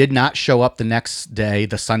 He did not show up the next day,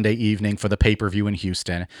 the Sunday evening, for the pay-per-view in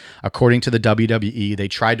Houston. According to the WWE, they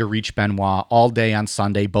tried to reach Benoit all day on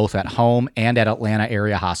Sunday, both at home and at Atlanta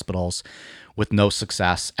area hospitals. with no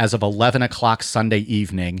success. As of 11 o'clock Sunday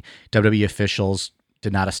evening, WWE officials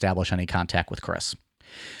did not establish any contact with Chris.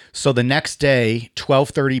 So the next day,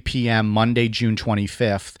 12:30 p.m., Monday, June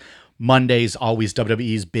 25th, Monday's always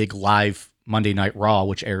WWE's big live Monday Night Raw,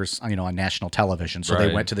 which airs, on national television. So they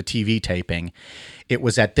Right. went to the TV taping. It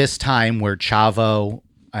was at this time where Chavo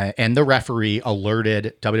and the referee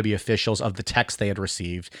alerted WWE officials of the text they had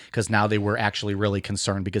received, because now they were actually really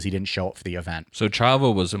concerned because he didn't show up for the event. So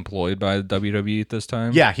Chavo was employed by the WWE at this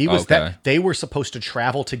time? Yeah, he was. Okay. They were supposed to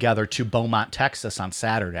travel together to Beaumont, Texas on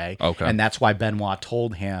Saturday. Okay. And that's why Benoit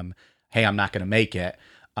told him, hey, I'm not going to make it,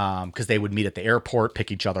 because they would meet at the airport,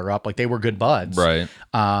 pick each other up. Like, they were good buds. Right.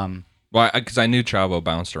 Well, because I knew Chavo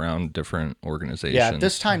bounced around different organizations. Yeah,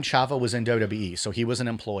 this time Chavo was in WWE, so he was an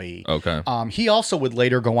employee. Okay. He also would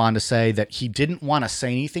later go on to say that he didn't want to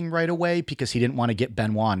say anything right away because he didn't want to get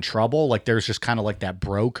Benoit in trouble. Like, there's just kind of like that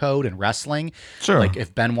bro code in wrestling. Sure. Like,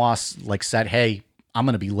 if Benoit said, hey, I'm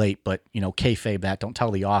going to be late, but, kayfabe that, don't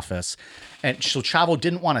tell the office. And so Chavo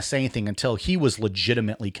didn't want to say anything until he was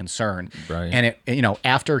legitimately concerned. Right. And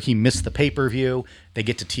after he missed the pay-per-view, they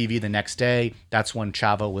get to TV the next day. That's when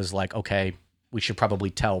Chavo was like, okay, we should probably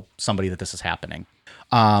tell somebody that this is happening.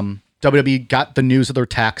 WWE got the news of their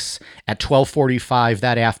texts at 12:45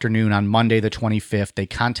 that afternoon on Monday the 25th. They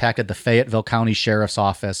contacted the Fayetteville County Sheriff's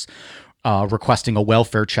Office requesting a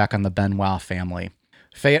welfare check on the Benoit family.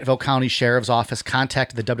 Fayetteville County Sheriff's Office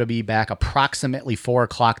contacted the WWE back approximately 4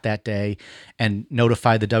 o'clock that day and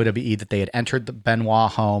notified the WWE that they had entered the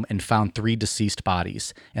Benoit home and found 3 deceased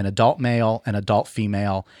bodies, an adult male, an adult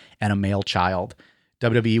female, and a male child.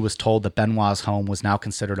 WWE was told that Benoit's home was now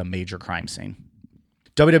considered a major crime scene.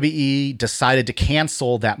 WWE decided to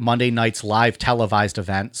cancel that Monday night's live televised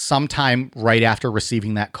event sometime right after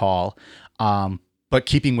receiving that call. But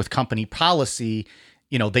keeping with company policy,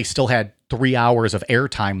 they still had 3 hours of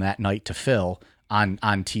airtime that night to fill on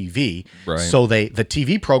TV. Right. So the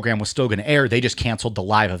TV program was still going to air. They just canceled the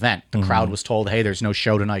live event. The crowd was told, hey, there's no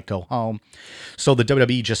show tonight, go home. So the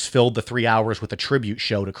WWE just filled the 3 hours with a tribute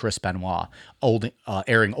show to Chris Benoit,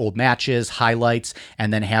 airing old matches, highlights,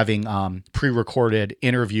 and then having pre-recorded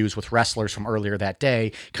interviews with wrestlers from earlier that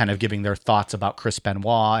day, kind of giving their thoughts about Chris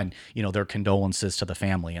Benoit and, their condolences to the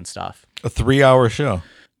family and stuff. A 3-hour show.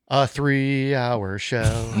 A 3-hour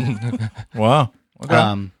show. Wow.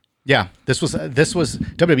 Okay. Yeah, this was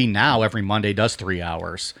WWE now every Monday does 3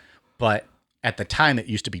 hours, but at the time it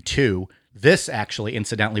used to be 2. This actually,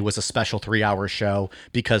 incidentally, was a special 3-hour show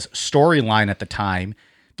because Storyline at the time,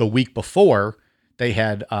 the week before, they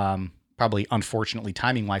had probably unfortunately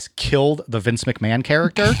timing wise killed the Vince McMahon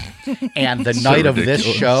character, and the night of this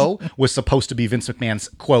show was supposed to be Vince McMahon's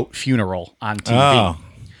quote funeral on TV. Oh.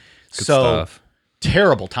 Good So stuff.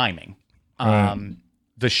 terrible timing.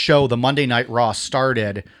 The show, the Monday Night Raw,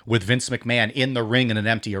 started with Vince McMahon in the ring in an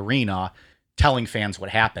empty arena telling fans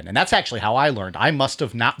what happened. And that's actually how I learned. I must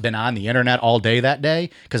have not been on the internet all day that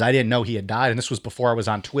day because I didn't know he had died. And this was before I was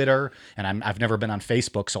on Twitter, and I've never been on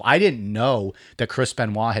Facebook. So I didn't know that Chris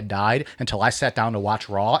Benoit had died until I sat down to watch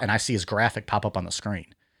Raw and I see his graphic pop up on the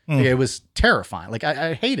screen. It was terrifying. Like,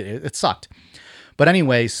 I hated it. It sucked. But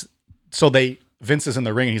anyways, so Vince is in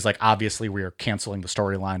the ring and he's like, obviously we are canceling the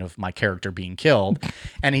storyline of my character being killed.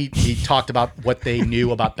 And he talked about what they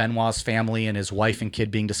knew about Benoit's family and his wife and kid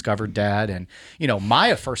being discovered dead. And,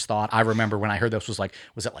 my first thought, I remember when I heard this was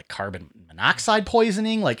it like carbon monoxide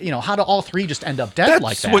poisoning? Like, how do all 3 just end up dead That's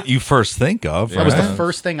like that? what you first think of. That was right? the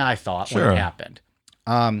first thing I thought when Sure. it happened.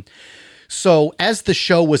 So as the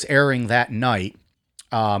show was airing that night,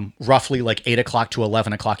 roughly like 8 o'clock to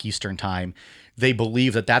 11 o'clock Eastern time, they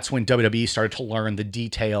believe that that's when WWE started to learn the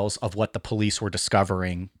details of what the police were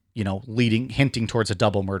discovering, hinting towards a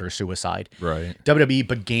double murder suicide. Right. WWE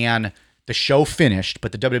began, the show finished,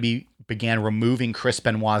 but the WWE began removing Chris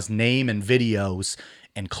Benoit's name and videos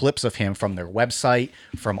and clips of him from their website,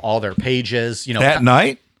 from all their pages. That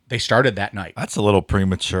night? They started that night. That's a little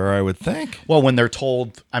premature, I would think. Well, when they're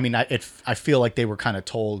told, I feel like they were kind of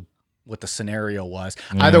told what the scenario was.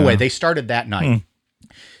 Either way, they started that night.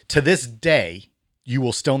 To this day, you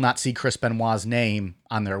will still not see Chris Benoit's name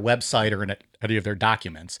on their website or in any of their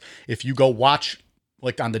documents. If you go watch,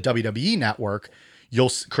 like on the WWE network,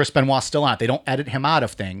 Chris Benoit's still on it. They don't edit him out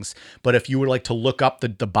of things. But if you would like to look up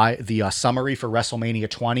the summary for WrestleMania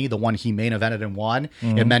 20, the one he main evented and won,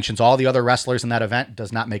 it mentions all the other wrestlers in that event,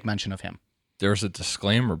 does not make mention of him. There's a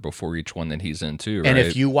disclaimer before each one that he's in too, right? And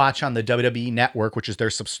if you watch on the WWE Network, which is their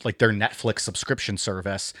Netflix subscription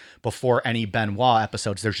service, before any Benoit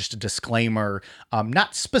episodes, there's just a disclaimer,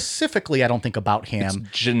 not specifically, I don't think, about him.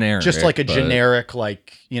 It's generic. Just like a but- generic,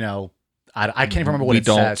 I can't remember what we it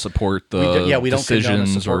don't says. support the We don't condone the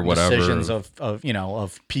decisions support or whatever. decisions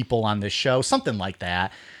of people on this show, something like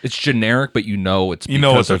that. It's generic, but it's You know what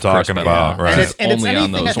because they're of Chris talking Benoit. about, right. And It's it's only on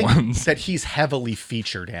anything I those think ones. that he's heavily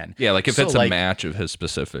featured in. Yeah, like if So, it's a match of his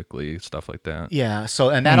specifically, stuff like that. Yeah, so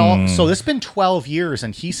and that all so this has been 12 years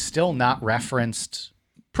and he's still not referenced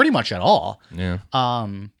pretty much at all. Yeah.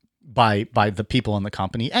 By the people in the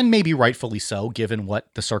company, and maybe rightfully so, given what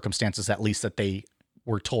the circumstances, at least that they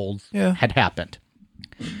were told had happened.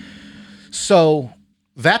 So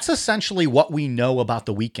that's essentially what we know about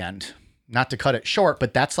the weekend. Not to cut it short,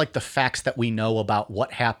 but that's like the facts that we know about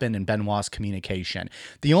what happened in Benoit's communication.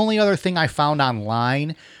 The only other thing I found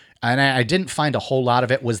online, and I didn't find a whole lot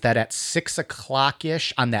of it, was that at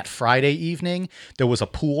 6:00-ish on that Friday evening, there was a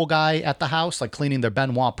pool guy at the house, like cleaning their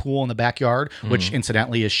Benoit pool in the backyard, which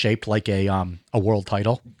incidentally is shaped like a world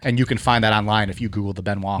title. And you can find that online if you Google the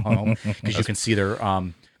Benoit home, because you can see their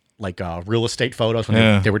real estate photos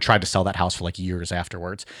when they were trying to sell that house for like years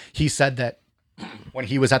afterwards. He said that when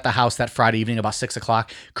he was at the house that Friday evening about 6:00,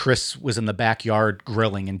 Chris was in the backyard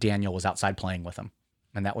grilling and Daniel was outside playing with him.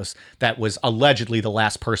 And that was allegedly the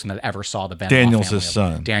last person that ever saw the Benoit Daniel's family. his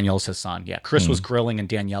son. Daniel's his son. Yeah, Chris was grilling and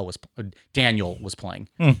Daniel was playing.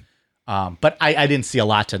 But I didn't see a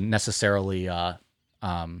lot to necessarily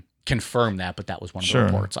confirm that. But that was one of the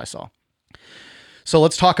reports I saw. So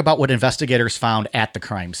let's talk about what investigators found at the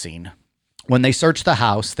crime scene. When they searched the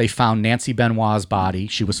house, they found Nancy Benoit's body.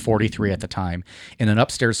 She was 43 at the time, in an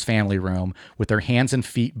upstairs family room with her hands and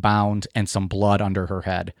feet bound and some blood under her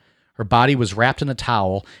head. Her body was wrapped in a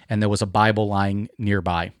towel, and there was a Bible lying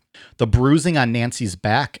nearby. The bruising on Nancy's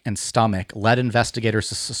back and stomach led investigators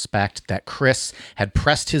to suspect that Chris had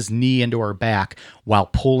pressed his knee into her back while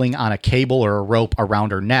pulling on a cable or a rope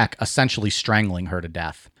around her neck, essentially strangling her to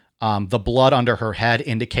death. The blood under her head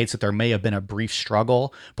indicates that there may have been a brief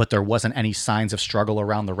struggle, but there wasn't any signs of struggle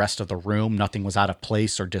around the rest of the room. Nothing was out of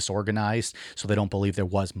place or disorganized, so they don't believe there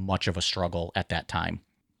was much of a struggle at that time.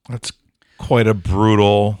 That's quite a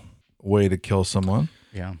brutal way to kill someone.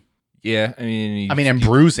 Yeah. Yeah, I mean, and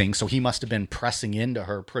bruising, so he must have been pressing into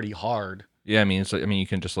her pretty hard. Yeah, I mean, you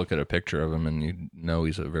can just look at a picture of him and you know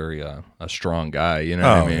he's a very a strong guy. You know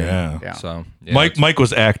what I mean? Yeah. So yeah, Mike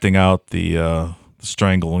was acting out the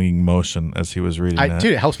strangling motion as he was reading that.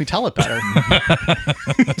 Dude, it helps me tell it better.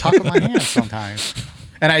 Top of my hand sometimes,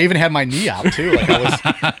 and I even had my knee out too, like I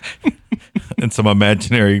was in some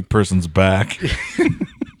imaginary person's back.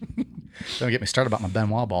 Don't get me started about my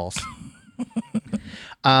Benoit balls.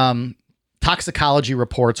 Toxicology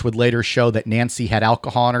reports would later show that Nancy had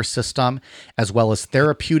alcohol in her system, as well as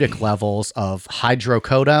therapeutic levels of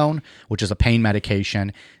hydrocodone, which is a pain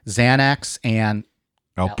medication, Xanax and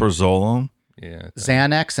Alprazolam. yeah.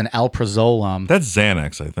 Xanax and alprazolam. That's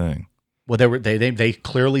Xanax, I think. Well, they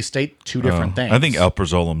clearly state two different things. I think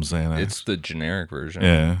Alprazolam's Xanax. It's the generic version.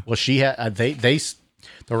 Yeah. Well, she had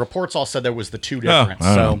the reports all said there was the two different.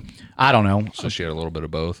 I don't So I don't know. So she had a little bit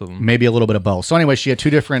of both of them. Maybe a little bit of both. So anyway, she had two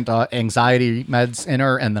different anxiety meds in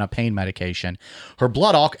her and then a pain medication. Her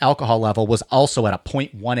blood alcohol level was also at a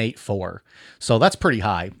 0.184. So that's pretty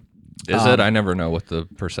high. Is it? I never know what the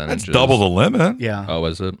percentage That's is. double the limit. Yeah. Oh,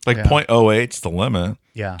 is it? Like 0.08's the limit.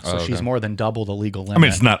 Yeah. So Oh, she's okay. more than double the legal limit. I mean,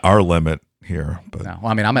 it's not our limit here, but No.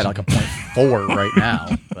 Well, I mean, I'm at like a 0.4 right now,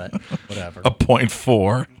 but whatever. a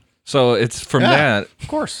 0.4. So it's from Yeah, that. of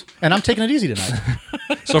course. And I'm taking it easy tonight.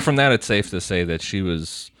 So from that, it's safe to say that she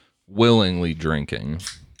was willingly drinking.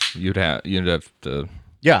 You'd have to.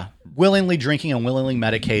 Yeah. Willingly drinking and willingly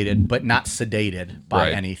medicated, but not sedated by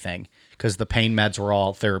Right. anything because the pain meds were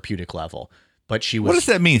all therapeutic level. But she was. What does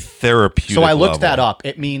that mean, therapeutic So I looked level? that up.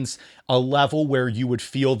 It means a level where you would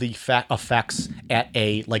feel the effects at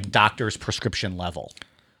a like doctor's prescription level.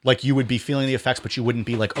 Like you would be feeling the effects, but you wouldn't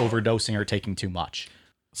be like overdosing or taking too much.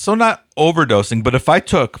 So not overdosing, but if I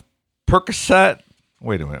took Percocet,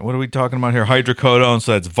 wait a minute, what are we talking about here? Hydrocodone,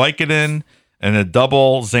 so that's Vicodin and a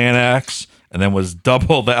double Xanax, and then was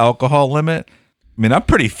double the alcohol limit. I mean, I'm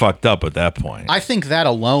pretty fucked up at that point. I think that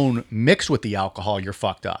alone, mixed with the alcohol, you're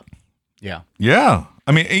fucked up. Yeah. Yeah.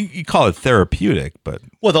 I mean, you call it therapeutic, but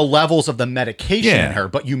Well, the levels of the medication Yeah. in her,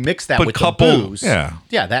 but you mix that But with couple- the booze. yeah.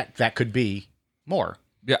 Yeah, that could be more.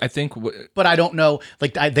 Yeah, I think. But I don't know.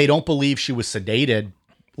 Like they don't believe she was sedated,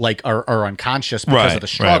 like or unconscious because Right, of the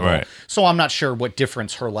struggle. right. So I'm not sure what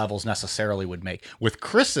difference her levels necessarily would make. With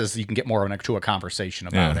Chris's, you can get more into a conversation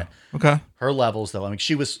about yeah. it. Okay. Her levels, though, I mean,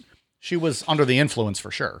 she was under the influence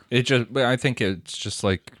for sure. But I think it's just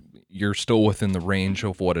like you're still within the range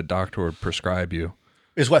of what a doctor would prescribe you.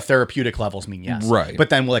 Is what therapeutic levels mean, yes. Right. But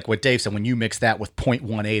then, like what Dave said, when you mix that with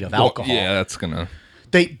 0.18 of alcohol, Yeah, that's gonna.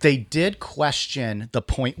 They did question the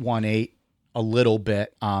 0.18 a little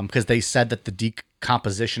bit because they said that the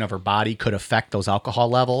decomposition of her body could affect those alcohol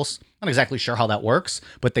levels. Not exactly sure how that works,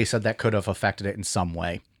 but they said that could have affected it in some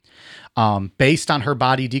way. Based on her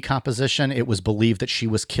body decomposition, it was believed that she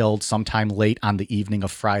was killed sometime late on the evening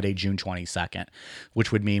of Friday, June 22nd,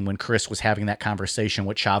 which would mean when Chris was having that conversation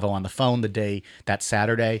with Chavo on the phone that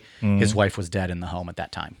Saturday, his wife was dead in the home at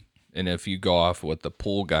that time. And if you go off what the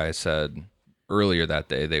pool guy said earlier that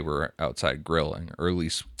day, they were outside grilling, or at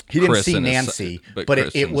least he didn't Chris see and his Nancy, son- but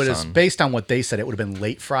Chris it and was son. based on what they said. It would have been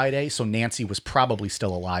late Friday, so Nancy was probably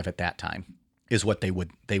still alive at that time, is what they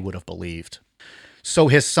would have believed. So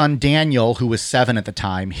his son Daniel, who was 7 at the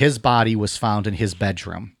time, his body was found in his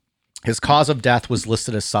bedroom. His cause of death was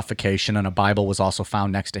listed as suffocation, and a Bible was also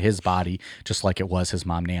found next to his body, just like it was his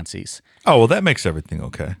mom Nancy's. Oh, well, that makes everything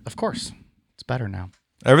okay. Of course, it's better now.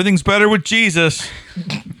 Everything's better with Jesus.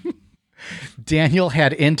 Daniel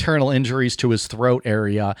had internal injuries to his throat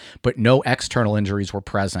area, but no external injuries were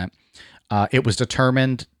present. It was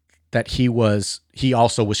determined that he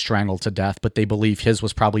also was strangled to death, but they believe his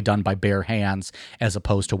was probably done by bare hands as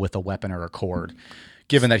opposed to with a weapon or a cord.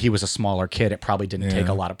 Given that he was a smaller kid, it probably didn't take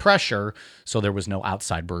a lot of pressure, so there was no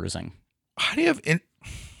outside bruising. How do you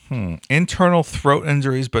have internal throat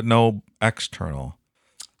injuries but no external?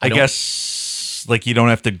 I guess like you don't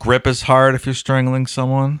have to grip as hard if you're strangling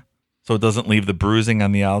someone, so it doesn't leave the bruising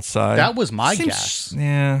on the outside. That was my guess.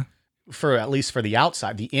 Yeah. For at least for the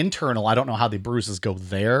outside, the internal, I don't know how the bruises go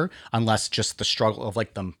there, unless just the struggle of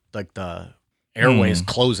like the airways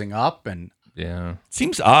closing up. And Yeah. It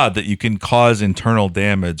seems odd that you can cause internal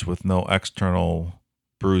damage with no external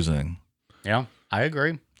bruising. yeah, I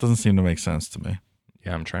agree. Doesn't seem to make sense to me.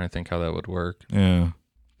 Yeah, I'm trying to think how that would work. Yeah.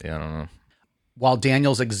 Yeah, I don't know. While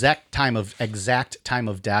Daniel's exact time of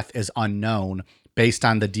death is unknown, based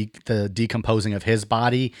on the decomposing of his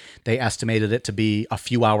body, they estimated it to be a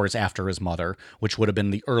few hours after his mother, which would have been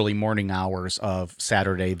the early morning hours of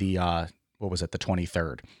Saturday, the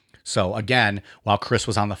 23rd. So again, while Chris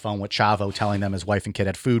was on the phone with Chavo telling them his wife and kid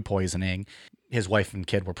had food poisoning, his wife and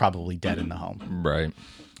kid were probably dead in the home. Right.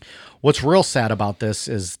 What's real sad about this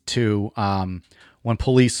is when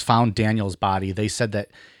police found Daniel's body, they said that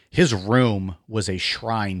his room was a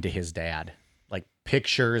shrine to his dad. Like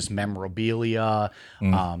pictures, memorabilia,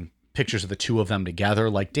 pictures of the two of them together.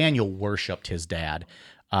 Like Daniel worshipped his dad.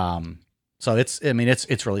 So it's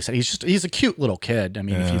really sad. He's a cute little kid. I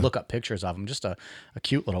mean, if you look up pictures of him, just a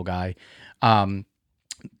cute little guy.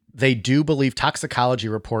 They do believe toxicology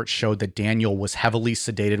reports showed that Daniel was heavily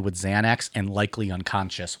sedated with Xanax and likely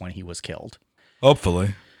unconscious when he was killed.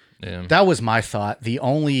 Hopefully. Yeah. That was my thought. The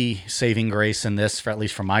only saving grace in this, at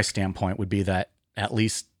least from my standpoint, would be that at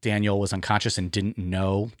least Daniel was unconscious and didn't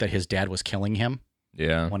know that his dad was killing him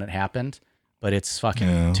Yeah. when it happened. But it's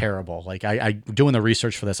fucking terrible. Like I doing the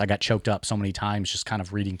research for this, I got choked up so many times just kind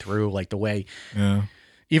of reading through like the way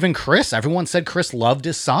even Chris, everyone said Chris loved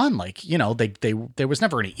his son. Like, you know, there was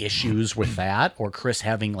never any issues with that or Chris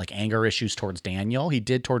having like anger issues towards Daniel. He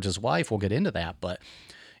did towards his wife. We'll get into that, but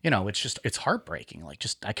you know, it's heartbreaking. Like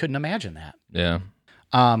I couldn't imagine that. Yeah.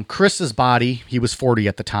 Chris's body, he was 40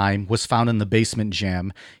 at the time, was found in the basement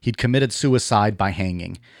gym. He'd committed suicide by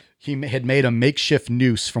hanging. He had made a makeshift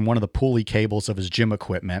noose from one of the pulley cables of his gym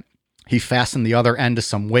equipment. He fastened the other end to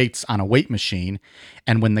some weights on a weight machine,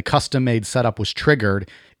 and when the custom-made setup was triggered,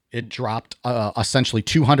 it dropped essentially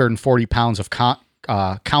 240 pounds of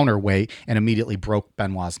counterweight and immediately broke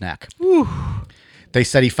Benoit's neck. Whew. They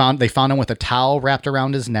said they found him with a towel wrapped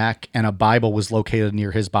around his neck, and a Bible was located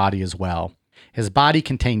near his body as well. His body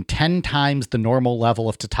contained 10 times the normal level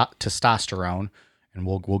of testosterone, and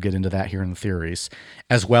we'll get into that here in the theories,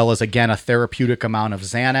 as well as, again, a therapeutic amount of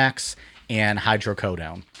Xanax and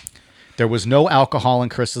hydrocodone. There was no alcohol in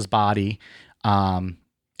Chris's body, and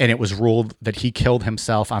it was ruled that he killed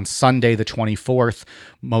himself on Sunday the 24th,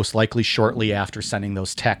 most likely shortly after sending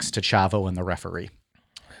those texts to Chavo and the referee.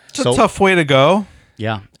 It's a tough way to go.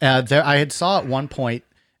 Yeah. I had saw at one point,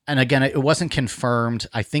 and again, it wasn't confirmed.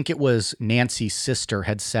 I think it was Nancy's sister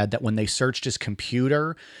had said that when they searched his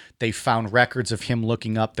computer, they found records of him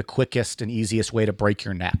looking up the quickest and easiest way to break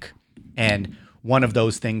your neck. And one of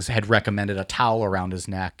those things had recommended a towel around his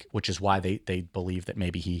neck, which is why they believe that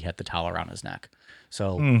maybe he had the towel around his neck.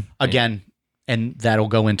 So again, and that'll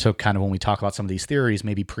go into kind of when we talk about some of these theories,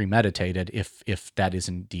 maybe premeditated if that is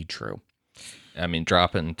indeed true. I mean,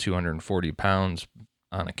 dropping 240 pounds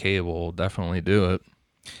on a cable will definitely do it.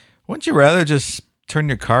 Wouldn't you rather just turn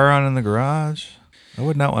your car on in the garage? I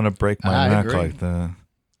would not want to break my neck agree. like that.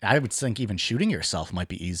 I would think even shooting yourself might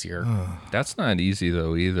be easier. That's not easy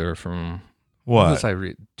though either. From What? was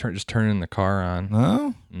I just turning the car on?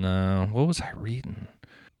 No? No. What was I reading?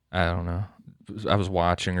 I don't know. I was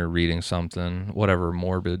watching or reading something, whatever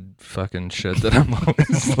morbid fucking shit that I'm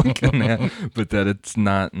always looking at, but that it's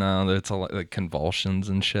not. No, that it's a lot like convulsions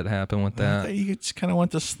and shit happen with that. You just kind of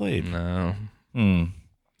went to sleep. No.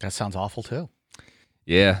 That sounds awful too.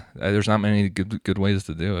 Yeah, there's not many good ways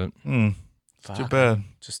to do it. Too bad.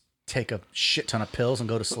 Just take a shit ton of pills and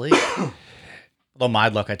go to sleep. Although my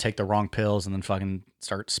luck, I take the wrong pills and then fucking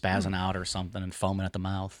start spazzing out or something and foaming at the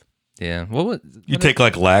mouth. Yeah. Well, You take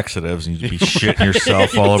like laxatives and you just be shitting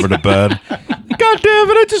yourself all over the bed. God damn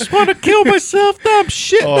it! I just want to kill myself. Now I'm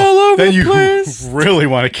shitting all over then the you place. really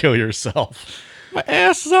want to kill yourself. My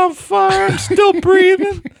ass is on fire. I'm still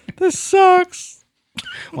breathing. This sucks.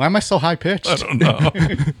 Why am I so high pitched? I don't know.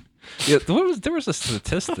 yeah, there was a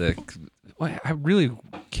statistic. I really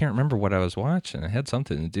can't remember what I was watching. It had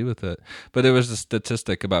something to do with it, but there was a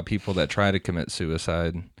statistic about people that try to commit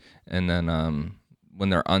suicide, and then when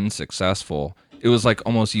they're unsuccessful, it was like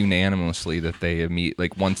almost unanimously that they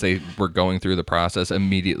once they were going through the process,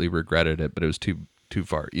 immediately regretted it, but it was too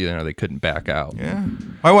far. They couldn't back out. Yeah.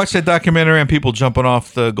 I watched that documentary on people jumping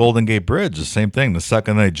off the Golden Gate Bridge. The same thing. The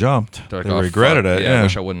second they jumped, They're like, they "Oh, regretted fuck. it. Yeah, I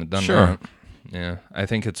wish I wouldn't have done Sure. that. Yeah, I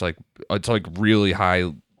think it's like really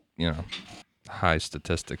high, high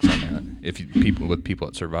statistics on that. If people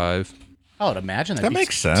that survive. I would imagine That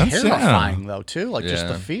makes sense, Terrifying though, too. Like just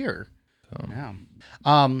the Yeah. fear. Yeah.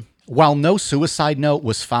 While no suicide note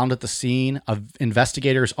was found at the scene,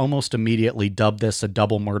 investigators almost immediately dubbed this a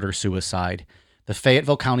double murder suicide. The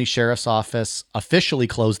Fayetteville County Sheriff's Office officially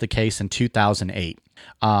closed the case in 2008.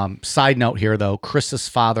 Side note here, though, Chris's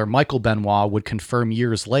father, Michael Benoit, would confirm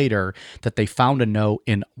years later that they found a note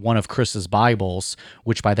in one of Chris's Bibles,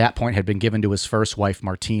 which by that point had been given to his first wife,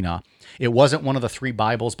 Martina. It wasn't one of the 3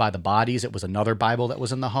 Bibles by the bodies. It was another Bible that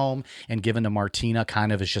was in the home and given to Martina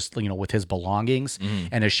kind of as just, with his belongings.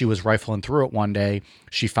 And as she was rifling through it one day,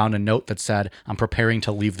 she found a note that said, "I'm preparing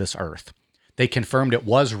to leave this earth." They confirmed it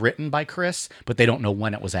was written by Chris, but they don't know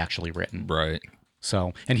when it was actually written. Right.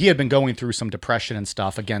 So, and he had been going through some depression and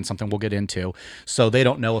stuff. Again, something we'll get into. So they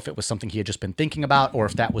don't know if it was something he had just been thinking about or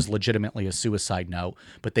if that was legitimately a suicide note,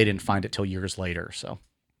 but they didn't find it till years later. So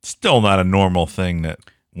Still not a normal thing that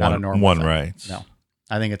not a normal one thing. writes. No,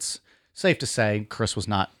 I think it's safe to say Chris was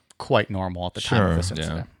not quite normal at the time of this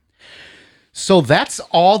incident. So that's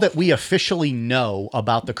all that we officially know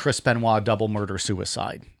about the Chris Benoit double murder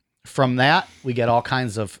suicide. From that, we get all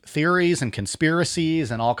kinds of theories and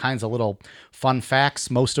conspiracies and all kinds of little fun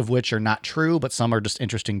facts, most of which are not true, but some are just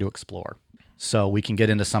interesting to explore. So we can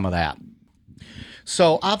get into some of that.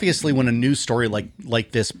 So obviously, when a news story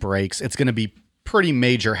like this breaks, it's going to be pretty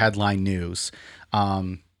major headline news.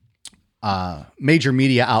 Major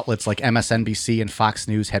media outlets like MSNBC and Fox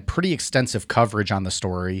News had pretty extensive coverage on the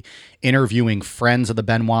story, interviewing friends of the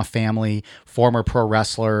Benoit family, former pro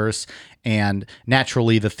wrestlers, and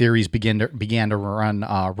naturally the theories began to run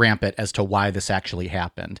rampant as to why this actually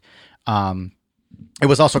happened. It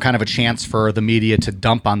was also kind of a chance for the media to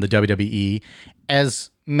dump on the WWE,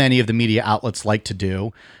 as many of the media outlets like to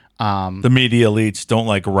do. The media elites don't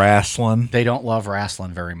like wrestling. They don't love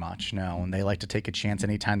wrestling very much, no, and they like to take a chance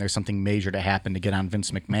anytime there's something major to happen to get on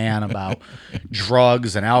Vince McMahon about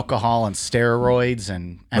drugs and alcohol and steroids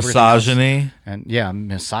and Misogyny. and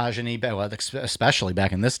misogyny, especially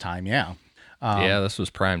back in this time, yeah. This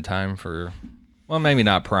was prime time for, well, maybe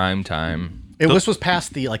not prime time. This was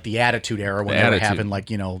past the Attitude Era when they were having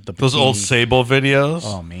those old Sable videos.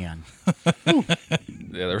 Oh man,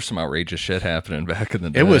 Yeah, there was some outrageous shit happening back in the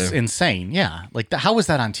day. it was insane. Yeah, how was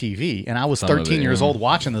that on TV? And I was 13 it, years yeah. old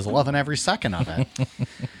watching this, loving every second of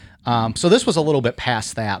it. So this was a little bit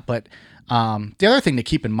past that, but the other thing to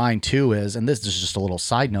keep in mind too is, and this is just a little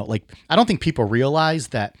side note, I don't think people realize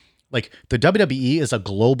that the WWE is a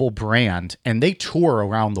global brand and they tour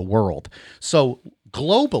around the world. So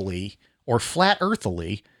globally or flat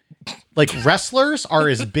earthily, wrestlers are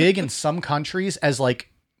as big in some countries as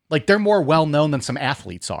they're more well known than some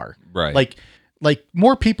athletes are. Right.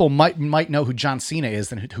 More people might know who John Cena is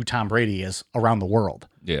than who Tom Brady is around the world.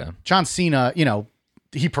 Yeah. John Cena,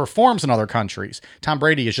 he performs in other countries. Tom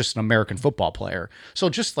Brady is just an American football player. So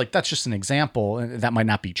just that's just an example. And that might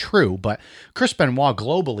not be true, but Chris Benoit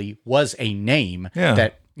globally was a name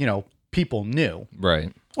that, people knew.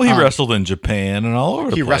 Right. Well, he wrestled in Japan and all over the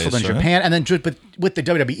place. He wrestled in right? Japan. And then but with the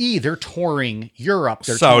WWE, they're touring Europe.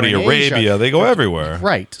 They're Saudi touring Arabia. Asia. They go everywhere.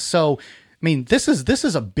 Right. So, I mean, this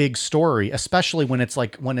is a big story, especially when it's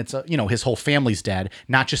his whole family's dead,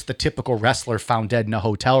 not just the typical wrestler found dead in a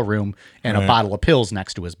hotel room and a bottle of pills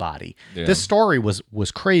next to his body. Yeah. This story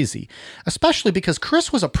was crazy, especially because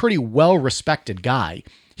Chris was a pretty well-respected guy.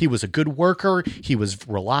 He was a good worker. He was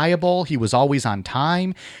reliable. He was always on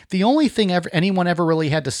time. The only thing anyone ever really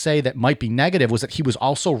had to say that might be negative was that he was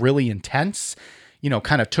also really intense,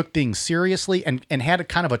 kind of took things seriously and had a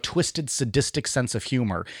kind of a twisted, sadistic sense of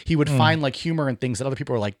humor. He would find like humor in things that other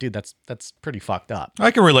people were like, dude, that's pretty fucked up. I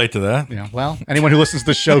can relate to that. Well, anyone who listens to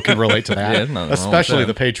the show can relate to that, Yeah, nothing wrong with especially that.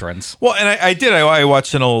 the patrons. Well, and I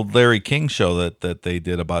watched an old Larry King show that they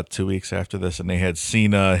did about 2 weeks after this, and they had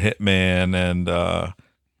Cena, Hitman, and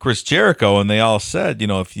Chris Jericho, and they all said,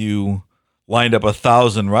 if you lined up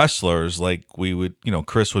 1,000 wrestlers, like we would,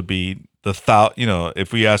 Chris would be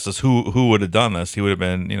if we asked us who would have done this, he would have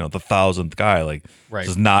been, the 1,000th guy. Like, Right.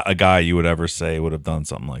 This is not a guy you would ever say would have done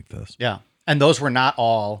something like this. Yeah. And those were not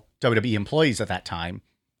all WWE employees at that time.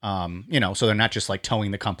 So they're not just like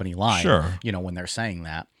towing the company line, Sure. When they're saying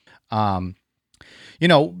that.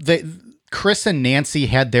 Chris and Nancy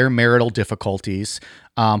had their marital difficulties,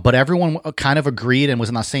 but everyone kind of agreed and was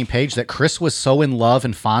on the same page that Chris was so in love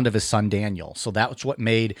and fond of his son, Daniel. So that was what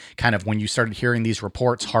made kind of, when you started hearing these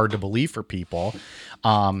reports, hard to believe for people,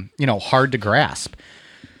 hard to grasp.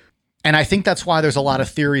 And I think that's why there's a lot of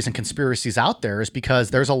theories and conspiracies out there, is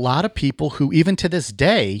because there's a lot of people who, even to this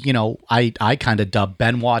day, I kind of dub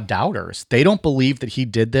Benoit doubters. They don't believe that he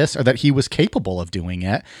did this or that he was capable of doing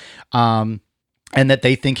it. And that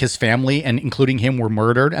they think his family, and including him, were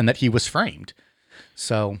murdered and that he was framed.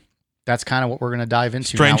 So that's kind of what we're going to dive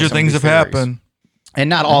into. Stranger things have happened. And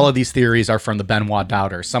not all of these theories are from the Benoit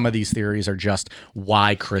doubters. Some of these theories are just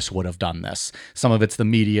why Chris would have done this. Some of it's the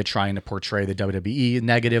media trying to portray the WWE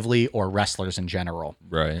negatively, or wrestlers in general.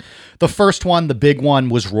 Right. The first one, the big one,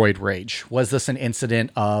 was roid rage. Was this an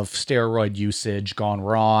incident of steroid usage gone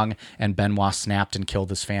wrong, and Benoit snapped and killed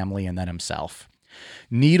his family and then himself?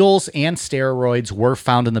 Needles and steroids were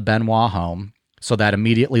found in the Benoit home, so that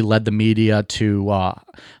immediately led the media to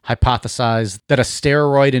hypothesize that a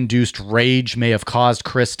steroid-induced rage may have caused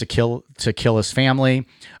Chris to kill his family,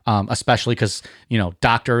 especially because,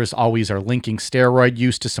 doctors always are linking steroid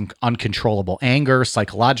use to some uncontrollable anger,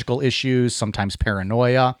 psychological issues, sometimes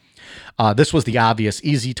paranoia. This was the obvious,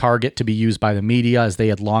 easy target to be used by the media, as they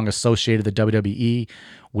had long associated the WWE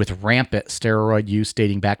with rampant steroid use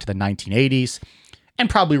dating back to the 1980s. And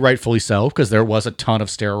probably rightfully so, because there was a ton of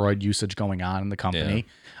steroid usage going on in the company.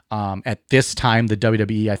 At this time, the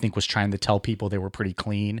WWE, I think, was trying to tell people they were pretty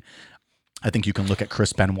clean. I think you can look at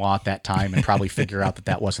Chris Benoit at that time and probably figure out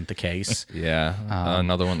that wasn't the case. Yeah.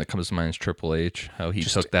 Another one that comes to mind is Triple H, how he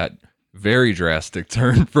took that very drastic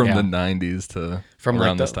turn from the 90s to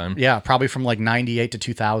around this time. Yeah, probably from like 98 to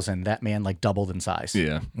 2000, that man like doubled in size.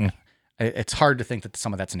 Yeah. It's hard to think that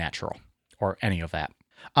some of that's natural or any of that.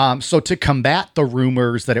 So to combat the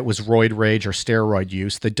rumors that it was roid rage or steroid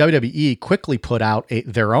use, the WWE quickly put out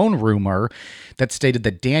their own rumor that stated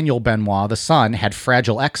that Daniel Benoit, the son, had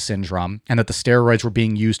Fragile X syndrome and that the steroids were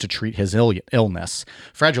being used to treat his illness.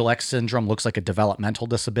 Fragile X syndrome looks like a developmental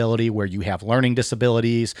disability where you have learning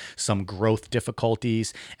disabilities, some growth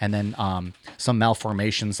difficulties, and then some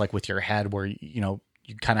malformations like with your head where,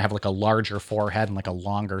 you kind of have like a larger forehead and like a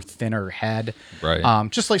longer, thinner head. Right.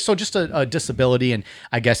 Just a disability. And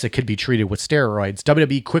I guess it could be treated with steroids.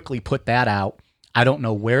 WWE quickly put that out. I don't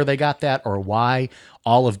know where they got that or why.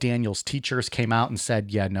 All of Daniel's teachers came out and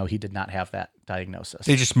said, yeah, no, he did not have that diagnosis.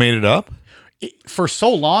 They just made it up? For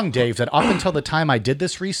so long, Dave, that up until the time I did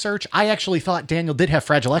this research, I actually thought Daniel did have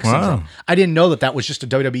Fragile X syndrome. I didn't know that was just a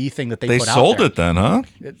WWE thing that they put out there. They sold it then, huh?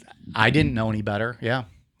 I didn't know any better. Yeah.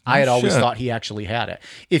 I had always thought he actually had it.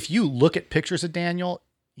 If you look at pictures of Daniel,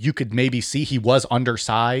 you could maybe see he was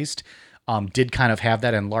undersized, did kind of have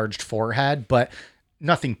that enlarged forehead, but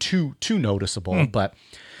nothing too noticeable. But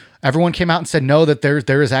everyone came out and said, no, that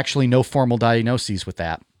there is actually no formal diagnoses with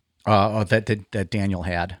that, that Daniel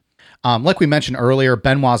had. Like we mentioned earlier,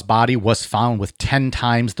 Benoit's body was found with 10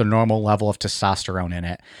 times the normal level of testosterone in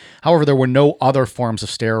it. However, there were no other forms of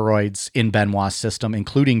steroids in Benoit's system,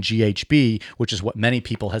 including GHB, which is what many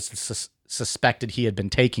people have suspected he had been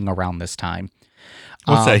taking around this time.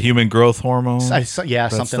 What's that, human growth hormone?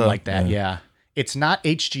 Something like that, yeah. It's not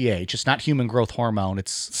HGH. It's not human growth hormone.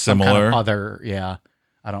 It's similar. Some kind of other, yeah.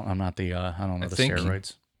 I don't know the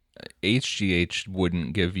steroids. HGH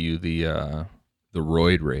wouldn't give you the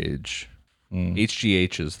roid rage.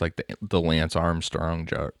 HGH is like the Lance Armstrong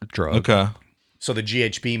drug. Okay. So the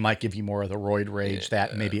GHB might give you more of the roid rage,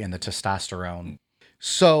 that maybe in the testosterone.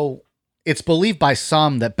 So it's believed by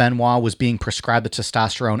some that Benoit was being prescribed the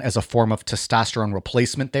testosterone as a form of testosterone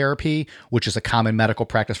replacement therapy, which is a common medical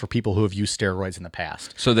practice for people who have used steroids in the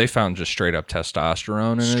past. So they found just straight up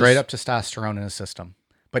testosterone up testosterone in his system,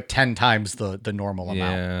 but 10 times the normal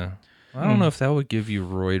amount. Yeah. I don't know if that would give you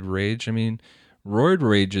roid rage. I mean, roid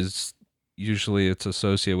rage is usually it's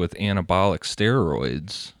associated with anabolic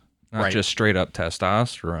steroids, not Right. just straight up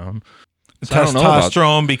testosterone. So I don't know about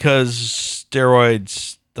Testosterone because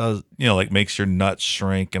steroids does like makes your nuts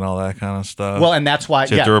shrink and all that kind of stuff. Well, and that's why,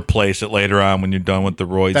 so you have to replace it later on when you're done with the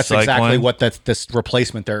roid that's cycling. exactly what this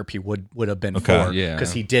replacement therapy would have been Okay. for. Yeah.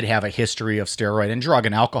 Because he did have a history of steroid and drug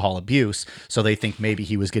and alcohol abuse, so they think maybe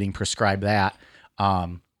he was getting prescribed that.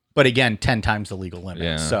 But again, 10 times the legal limit.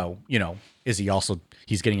 Yeah. So, is he also,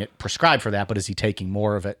 he's getting it prescribed for that, but is he taking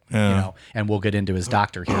more of it? Yeah. And we'll get into his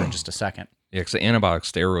doctor here in just a second. Yeah, because the anabolic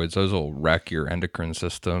steroids, those will wreck your endocrine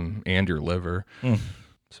system and your liver.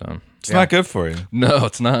 So It's not good for you. no,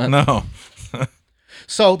 it's not. No.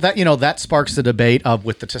 So that, that sparks the debate of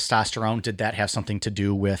with the testosterone, did that have something to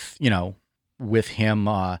do with, with him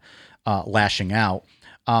lashing out?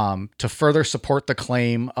 To further support the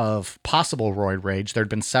claim of possible roid rage, there had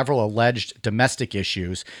been several alleged domestic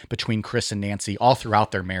issues between Chris and Nancy all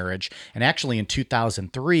throughout their marriage. And actually in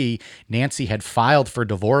 2003, Nancy had filed for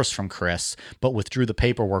divorce from Chris, but withdrew the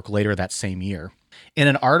paperwork later that same year. In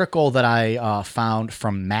an article that I found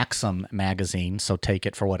from Maxim magazine, so take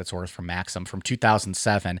it for what it's worth from Maxim, from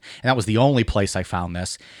 2007, and that was the only place I found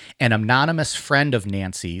this, an anonymous friend of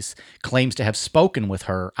Nancy's claims to have spoken with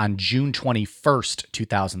her on June 21st,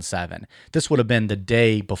 2007. This would have been the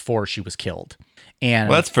day before she was killed. And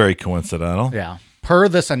Well, that's very coincidental. yeah. Per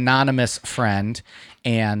this anonymous friend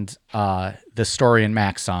and the story in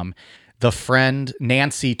Maxim, the friend,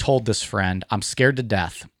 Nancy, told this friend, I'm scared to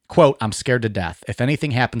death. Quote, I'm scared to death. If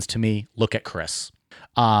anything happens to me, look at Chris.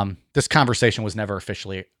 This conversation was never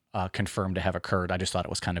officially confirmed to have occurred. I just thought it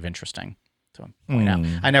was kind of interesting to point out.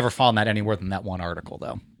 I never found that anywhere than that one article,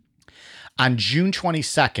 though. On June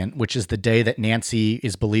 22nd, which is the day that Nancy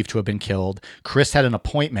is believed to have been killed, Chris had an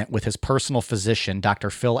appointment with his personal physician, Dr.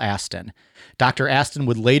 Phil Aston. Dr. Aston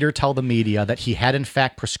would later tell the media that he had in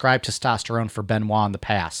fact prescribed testosterone for Benoit in the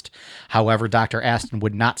past. However, Dr. Aston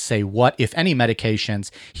would not say what, if any, medications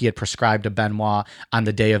he had prescribed to Benoit on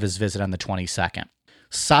the day of his visit on the 22nd.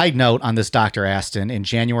 Side note on this Dr. Aston, in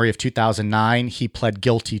January of 2009, he pled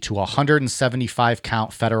guilty to a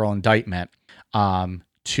 175-count federal indictment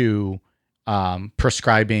to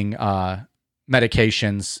prescribing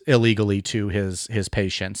medications illegally to his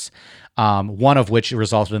patients, one of which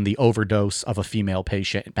resulted in the overdose of a female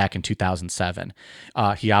patient back in 2007.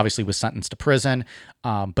 He obviously was sentenced to prison,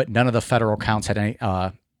 but none of the federal counts had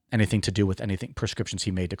anything to do with anything prescriptions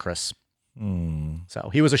he made to Chris. So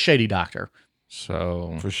he was a shady doctor.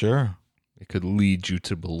 So For sure. it could lead you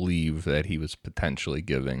to believe that he was potentially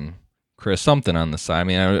giving Chris something on the side. I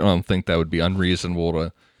mean, I don't think that would be unreasonable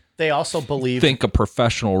to They also believe think a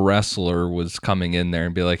professional wrestler was coming in there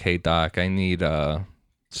and be like, hey, doc, I need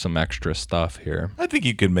some extra stuff here. I think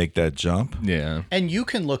you could make that jump. Yeah. And you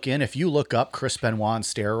can look in, if you look up Chris Benoit on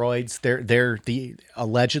steroids,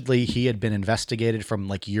 allegedly he had been investigated from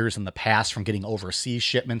like years in the past from getting overseas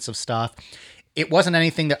shipments of stuff. It wasn't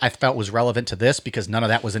anything that I felt was relevant to this because none of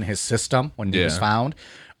that was in his system when he was found.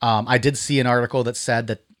 I did see an article that said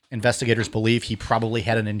that investigators believe he probably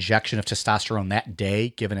had an injection of testosterone that day,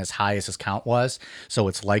 given as high as his count was. So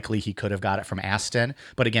it's likely he could have got it from Aston.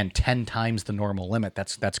 But again, 10 times the normal limit.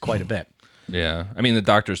 That's quite a bit. Yeah. I mean, the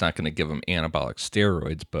doctor's not going to give him anabolic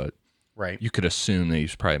steroids, but Right. you could assume that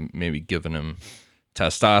he's probably maybe giving him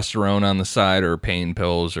testosterone on the side or pain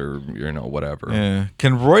pills or, whatever. Yeah.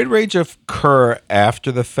 Can roid rage occur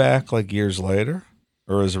after the fact, like years later?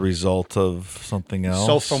 Or as a result of something else?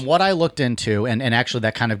 So from what I looked into, and actually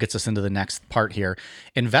that kind of gets us into the next part here,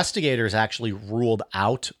 investigators actually ruled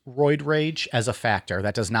out roid rage as a factor.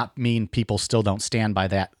 That does not mean people still don't stand by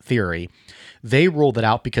that theory. They ruled it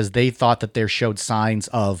out because they thought that there showed signs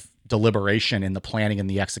of deliberation in the planning and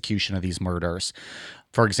the execution of these murders.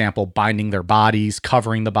 For example, binding their bodies,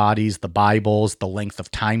 covering the bodies, the Bibles, the length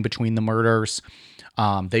of time between the murders.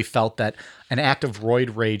 They felt that an act of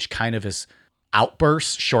roid rage kind of is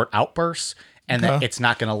short outbursts, and that it's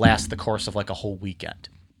not going to last the course of like a whole weekend.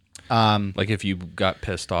 Like if you got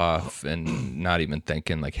pissed off and not even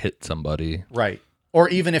thinking, like hit somebody. Right. Or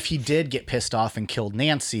even if he did get pissed off and killed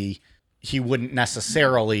Nancy, he wouldn't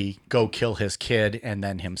necessarily go kill his kid and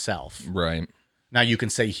then himself. Right. Now you can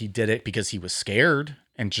say he did it because he was scared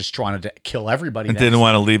and just wanted to kill everybody. And didn't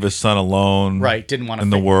want to leave his son alone. Right. Didn't want to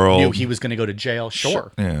in the world. Knew he was going to go to jail.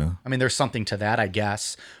 Sure. Yeah. I mean, there's something to that, I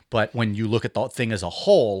guess. But when you look at the thing as a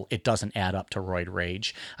whole, it doesn't add up to roid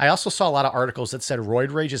rage. I also saw a lot of articles that said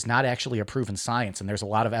roid rage is not actually a proven science, and there's a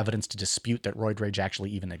lot of evidence to dispute that roid rage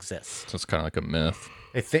actually even exists. So it's kind of like a myth.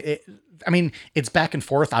 I mean, it's back and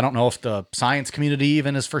forth. I don't know if the science community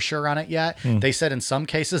even is for sure on it yet. They said in some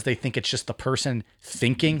cases they think it's just the person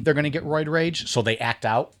thinking they're going to get roid rage, so they act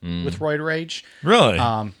out with roid rage. Really?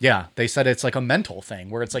 Yeah, they said it's like a mental thing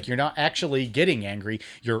where it's like you're not actually getting angry.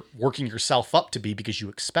 You're working yourself up to be because you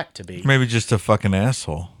expect to be. Maybe just a fucking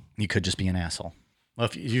asshole. You could just be an asshole. Well,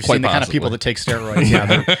 if you've Quite seen the kind of possibly. people that take steroids, yeah,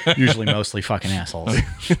 they're usually mostly fucking assholes.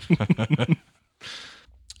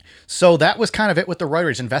 So that was kind of it with the roid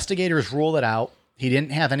rage. Investigators ruled it out. He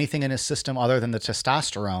didn't have anything in his system other than the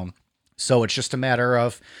testosterone. So it's just a matter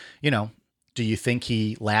of, do you think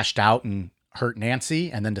he lashed out and hurt Nancy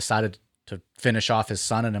and then decided to finish off his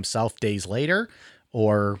son and himself days later?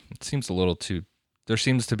 Or It seems a little too. There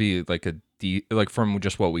seems to be like from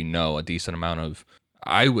just what we know, a decent amount of,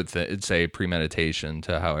 I would say, premeditation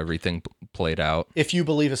to how everything played out. if you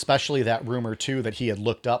believe especially that rumor too, that he had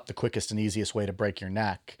looked up the quickest and easiest way to break your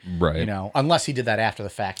neck, Right. unless he did that after the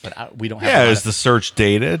fact, but we don't have Yeah, a lot is of- the search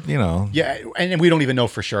dated? Yeah, and we don't even know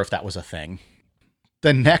for sure if that was a thing.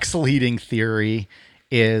 The next leading theory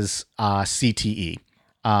is CTE.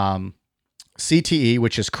 CTE,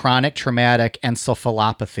 which is chronic traumatic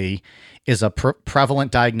encephalopathy, is a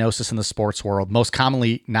prevalent diagnosis in the sports world, most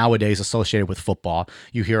commonly nowadays associated with football.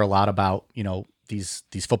 You hear a lot about, these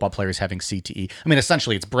football players having CTE. I mean,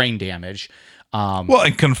 essentially, it's brain damage. Well,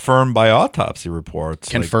 and confirmed by autopsy reports.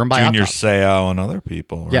 Confirmed by Junior autopsy. Seau and other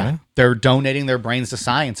people, right? Yeah, they're donating their brains to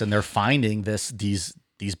science, and they're finding these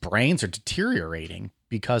brains are deteriorating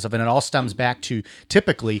because of it. And it all stems back to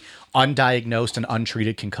typically undiagnosed and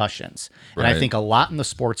untreated concussions. And I Right. think a lot in the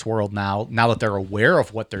sports world now that they're aware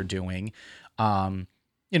of what they're doing,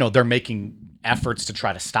 they're making efforts to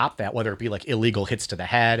try to stop that, whether it be like illegal hits to the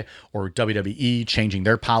head or WWE changing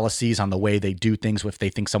their policies on the way they do things if they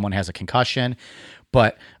think someone has a concussion.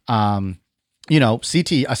 But,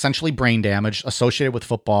 CT, essentially brain damage associated with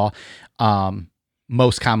football,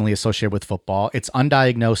 most commonly associated with football. It's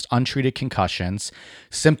undiagnosed, untreated concussions.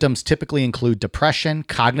 Symptoms typically include depression,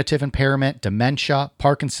 cognitive impairment, dementia,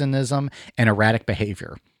 Parkinsonism, and erratic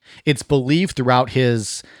behavior. It's believed throughout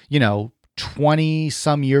his,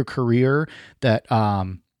 20-some year career that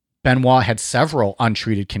Benoit had several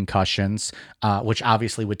untreated concussions, which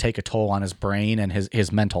obviously would take a toll on his brain and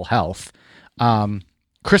his mental health.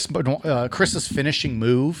 Chris's finishing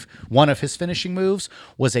move, one of his finishing moves,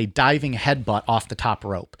 was a diving headbutt off the top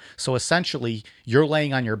rope. So essentially, you're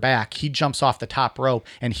laying on your back, he jumps off the top rope,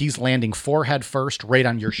 and he's landing forehead first right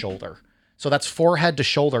on your shoulder. So that's forehead to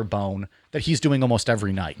shoulder bone that he's doing almost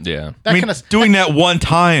every night. Yeah. Doing that one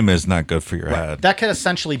time is not good for your head. That could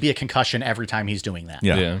essentially be a concussion every time he's doing that.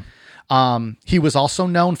 Yeah. Yeah. He was also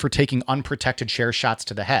known for taking unprotected chair shots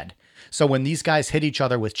to the head. So when these guys hit each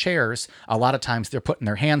other with chairs, a lot of times they're putting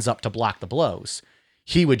their hands up to block the blows.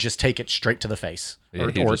 He would just take it straight to the face Yeah,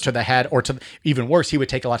 or to the head, or even worse, he would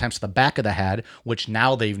take a lot of times to the back of the head, which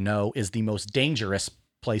now they know is the most dangerous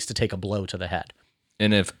place to take a blow to the head.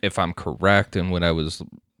 And if I'm correct in what I was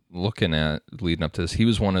looking at leading up to this, he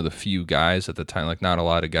was one of the few guys at the time, like not a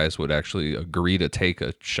lot of guys would actually agree to take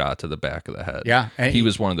a shot to the back of the head. Yeah, and he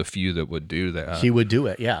was one of the few that would do that. He would do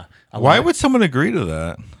it, yeah. Why would someone agree to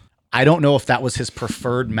that? I don't know if that was his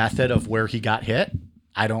preferred method of where he got hit.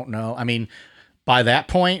 I don't know. I mean, by that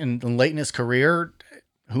point and late in his career,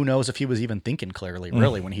 who knows if he was even thinking clearly,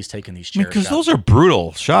 really, when he's taking these chairs. Because those are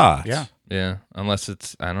brutal shots. Yeah. Yeah, unless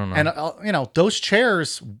it's, I don't know. And, those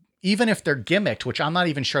chairs, even if they're gimmicked, which I'm not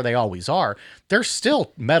even sure they always are, they're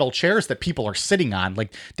still metal chairs that people are sitting on.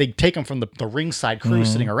 Like they take them from the ringside crew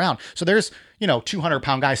sitting around. So there's,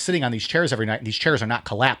 200-pound guys sitting on these chairs every night, and these chairs are not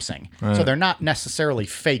collapsing. Right. So they're not necessarily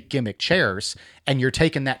fake gimmick chairs, and you're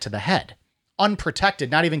taking that to the head. Unprotected,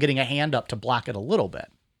 not even getting a hand up to block it a little bit.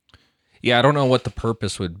 Yeah, I don't know what the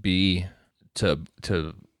purpose would be to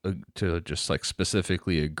just like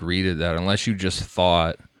specifically agree to that, unless you just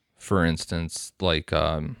thought, for instance, like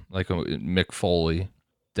Mick Foley,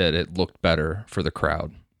 that it looked better for the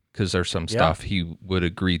crowd, because there's some stuff he would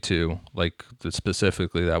agree to, like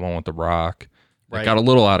specifically that one with The Rock. Right.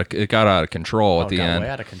 It got out of control at the end. Way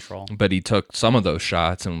out of control. But he took some of those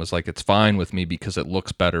shots and was like, "It's fine with me because it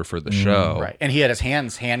looks better for the show." Right, and he had his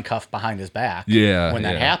hands handcuffed behind his back. Yeah, when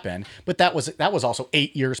that yeah. happened. But that was also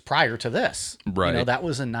 8 years prior to this. Right. That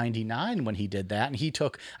was in '99 when he did that, and he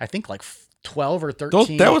took, I think, like 12 or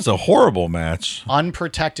 13. That was a horrible match.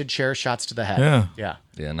 Unprotected chair shots to the head. Yeah.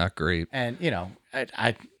 Yeah, not great. And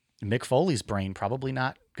Mick Foley's brain probably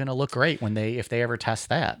not going to look great if they ever test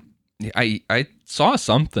that. I saw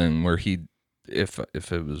something where if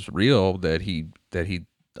it was real that he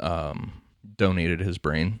donated his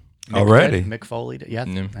brain. Already. Mick Foley did. Yeah,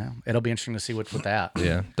 Yeah. yeah. It'll be interesting to see what with that.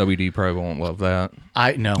 Yeah, WD probably won't love that.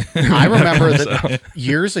 I know. I remember that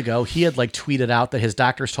years ago he had like tweeted out that his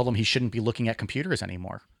doctors told him he shouldn't be looking at computers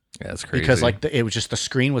anymore. Yeah, that's crazy. Because like it was just the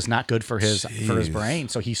screen was not good for his Jeez. brain,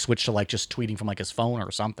 so he switched to like just tweeting from like his phone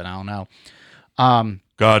or something. I don't know.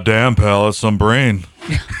 Goddamn, pal, that's some brain.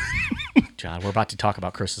 John, we're about to talk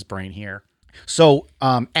about Chris's brain here. So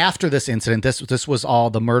after this incident, this was all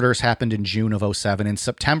the murders happened in June of 2007. In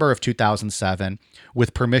September of 2007,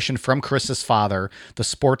 with permission from Chris's father, the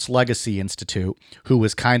Sports Legacy Institute, who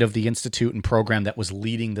was kind of the institute and program that was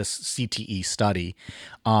leading this CTE study,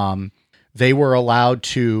 they were allowed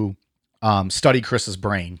to study Chris's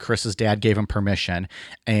brain. Chris's dad gave him permission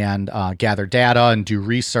and gather data and do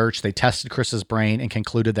research. They tested Chris's brain and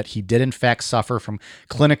concluded that he did in fact suffer from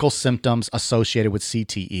clinical symptoms associated with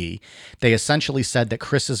CTE. They essentially said that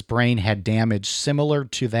Chris's brain had damage similar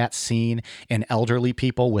to that seen in elderly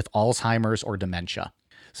people with Alzheimer's or dementia.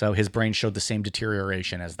 So his brain showed the same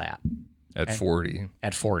deterioration as that at 40.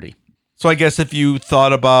 at 40. So I guess if you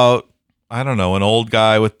thought about, I don't know, an old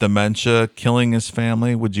guy with dementia killing his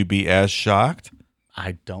family, would you be as shocked?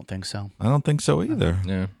 I don't think so. I don't think so either.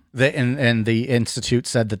 Yeah. And the institute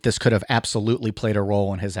said that this could have absolutely played a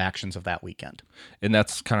role in his actions of that weekend. And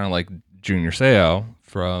that's kind of like Junior Seau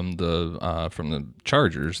from the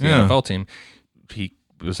Chargers, the Yeah. NFL team. He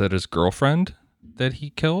was that his girlfriend that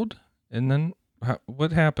he killed, and then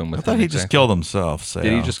what happened with I thought him he just exactly? killed himself. Say,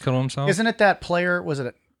 Did he just kill himself? Isn't it that player? Was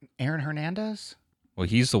it Aaron Hernandez? Well,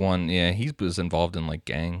 he's the one. Yeah, he was involved in like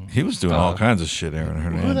gang. He was doing all kinds of shit, Aaron Who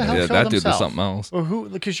the Hernandez. hell Yeah, killed that dude was himself? something else. Or who?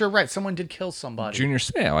 Because you're right. Someone did kill somebody. Junior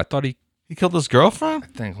Seau. I thought he. He killed his girlfriend? I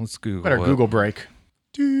think. Let's Google. Better it. Google break.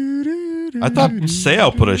 I thought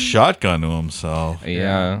Seau put a shotgun to himself.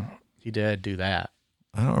 Yeah. He did do that.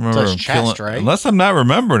 I don't remember his him chest, killing. right? Unless I'm not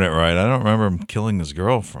remembering it right, I don't remember him killing his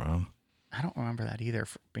girlfriend. I don't remember that either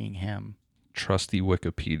for being him. Trusty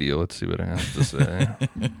Wikipedia. Let's see what it has to say.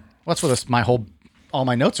 Well, that's where all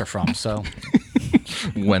my notes are from. So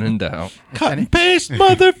When in doubt. Cut and paste,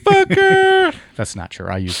 motherfucker. that's not true.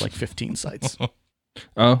 I use like 15 sites.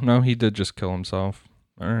 Oh no, he did just kill himself.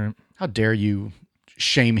 All right. How dare you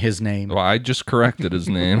shame his name? Well, I just corrected his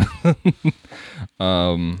name.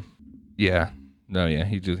 Yeah. No, yeah,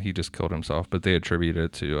 he just killed himself, but they attribute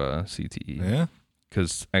it to CTE. Yeah.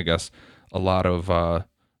 Because I guess a lot of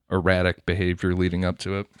erratic behavior leading up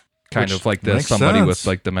to it. Kind Which of like this, makes somebody sense. with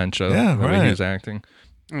like dementia, Yeah, the way right. he was acting.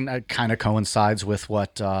 And that kind of coincides with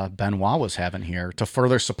what Benoit was having here. To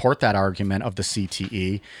further support that argument of the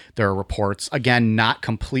CTE, there are reports, again, not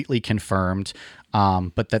completely confirmed,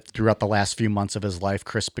 but that throughout the last few months of his life,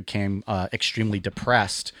 Chris became extremely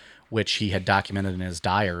depressed, which he had documented in his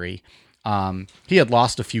diary. He had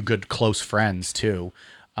lost a few good close friends, too.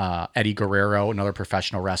 Eddie Guerrero, another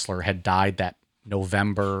professional wrestler, had died that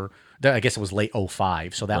November. I guess it was late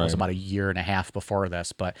 2005, so that was Right. about a year and a half before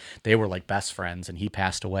this, but they were like best friends and he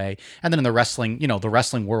passed away. And then in the wrestling, the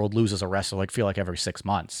wrestling world loses a wrestler, like feel like every 6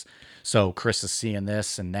 months. So Chris is seeing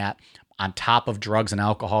this and that on top of drugs and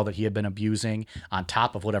alcohol that he had been abusing, on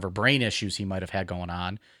top of whatever brain issues he might have had going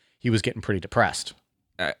on, he was getting pretty depressed.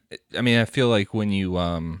 I mean, I feel like when you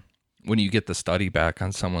get the study back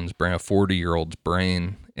on someone's brain, a 40-year-old's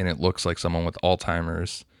brain, and it looks like someone with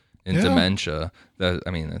Alzheimer's and Yeah. dementia,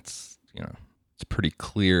 it's it's pretty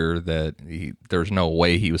clear that there's no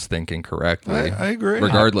way he was thinking correctly. I agree.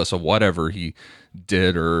 Regardless of whatever he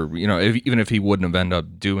did, or even if he wouldn't have ended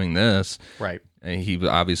up doing this, Right. he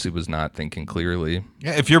obviously was not thinking clearly.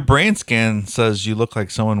 Yeah, if your brain scan says you look like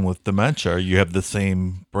someone with dementia, or you have the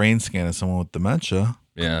same brain scan as someone with dementia,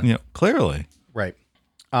 Yeah. clearly. Right.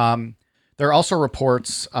 There are also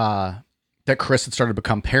reports that Chris had started to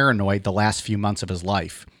become paranoid the last few months of his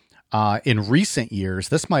life. In recent years,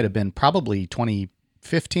 this might have been probably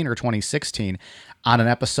 2015 or 2016, on an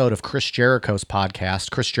episode of Chris Jericho's podcast.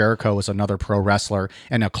 Chris Jericho is another pro wrestler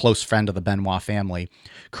and a close friend of the Benoit family.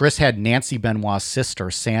 Chris had Nancy Benoit's sister,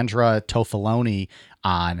 Sandra Toffoloni,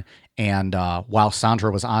 on, and while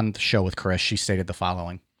Sandra was on the show with Chris, she stated the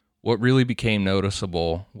following. What really became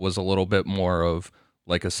noticeable was a little bit more of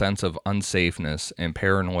like a sense of unsafeness and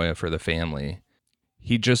paranoia for the family.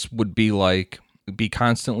 He just would be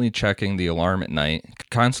constantly checking the alarm at night,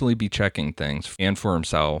 constantly be checking things and for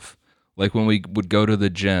himself. Like when we would go to the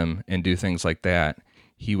gym and do things like that,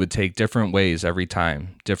 he would take different ways every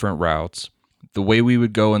time, different routes. The way we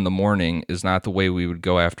would go in the morning is not the way we would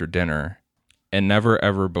go after dinner, and never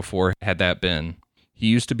ever before had that been. He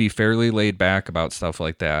used to be fairly laid back about stuff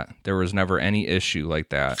like that. There was never any issue like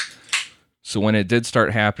that. So when it did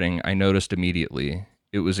start happening, I noticed immediately.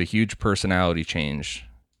 It was a huge personality change.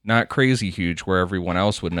 Not crazy huge where everyone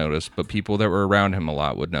else would notice, but people that were around him a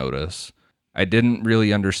lot would notice. I didn't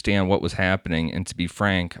really understand what was happening, and to be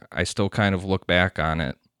frank, I still kind of look back on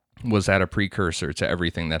it. Was that a precursor to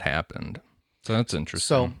everything that happened? So that's interesting.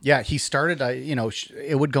 So yeah, he started.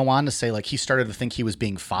 It would go on to say like he started to think he was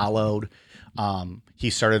being followed. He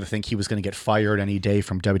started to think he was going to get fired any day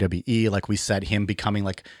from WWE. Like we said, him becoming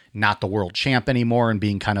like not the world champ anymore and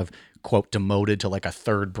being kind of quote demoted to like a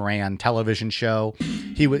third brand television show.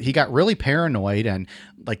 He got really paranoid and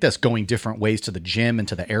like this, going different ways to the gym and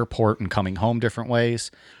to the airport and coming home different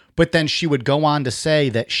ways. But then she would go on to say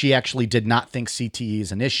that she actually did not think CTE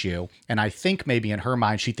is an issue. And I think maybe in her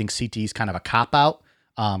mind, she thinks CTE is kind of a cop-out,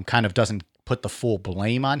 kind of doesn't put the full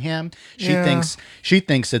blame on him. She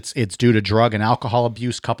thinks it's due to drug and alcohol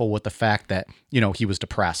abuse coupled with the fact that, he was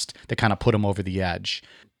depressed that kind of put him over the edge.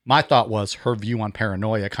 My thought was her view on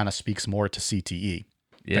paranoia kind of speaks more to CTE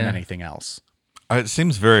than anything else. It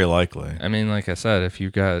seems very likely. I mean, like I said, if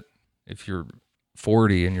you're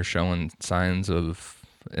 40 and you're showing signs of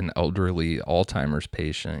an elderly Alzheimer's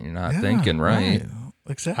patient, you're not thinking right.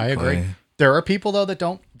 Exactly. I agree. There are people though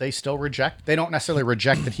that they still reject. They don't necessarily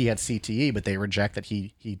reject that he had CTE, but they reject that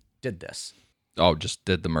he did this. Oh, just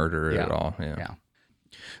did the murder at all. Yeah.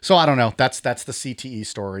 So I don't know. That's the CTE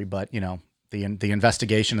story, but the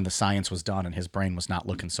investigation and the science was done and his brain was not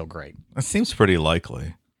looking so great. It seems pretty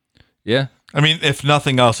likely. Yeah. I mean, if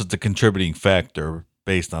nothing else, it's a contributing factor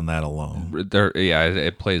based on that alone.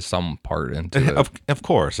 It plays some part into it. Of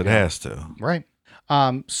course, it has to. Right.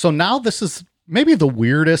 So now this is maybe the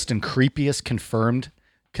weirdest and creepiest confirmed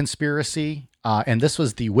conspiracy, and this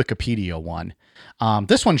was the Wikipedia one.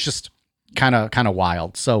 This one's just kind of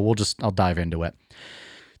wild, so I'll dive into it.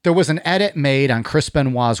 There was an edit made on Chris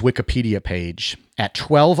Benoit's Wikipedia page at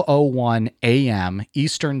 12:01 a.m.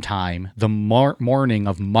 Eastern Time, the morning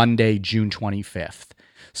of Monday, June 25th.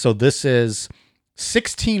 So this is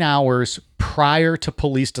 16 hours prior to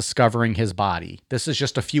police discovering his body. This is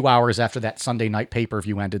just a few hours after that Sunday night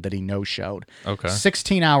pay-per-view ended that he no-showed. Okay.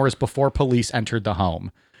 16 hours before police entered the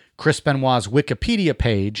home. Chris Benoit's Wikipedia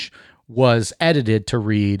page was edited to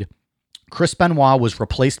read, Chris Benoit was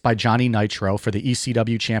replaced by Johnny Nitro for the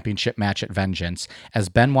ECW Championship match at Vengeance, as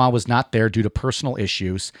Benoit was not there due to personal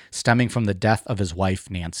issues stemming from the death of his wife,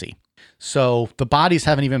 Nancy. So the bodies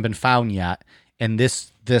haven't even been found yet, and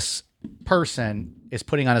this person is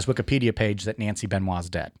putting on his Wikipedia page that Nancy Benoit's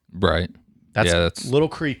dead. Right. That's a little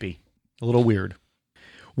creepy, a little weird.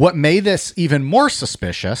 What made this even more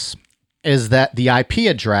suspicious is that the IP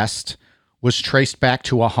address was traced back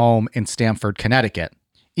to a home in Stamford, Connecticut.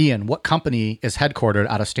 Ian, what company is headquartered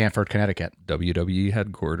out of Stamford, Connecticut? WWE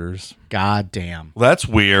headquarters. God damn. Well, that's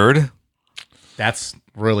weird. That's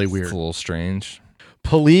really weird. It's a little strange.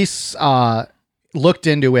 Police looked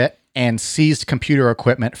into it and seized computer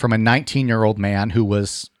equipment from a 19-year-old man who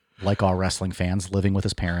was, like all wrestling fans, living with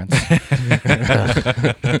his parents.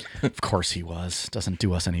 Of course he was. Doesn't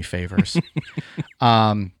do us any favors.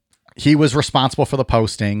 He was responsible for the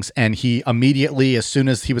postings, and he immediately, as soon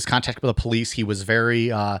as he was contacted by the police, he was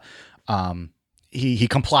very, he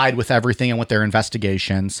complied with everything and with their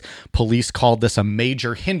investigations. Police called this a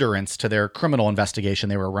major hindrance to their criminal investigation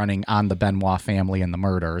they were running on the Benoit family and the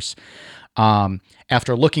murders.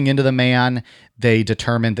 After looking into the man, they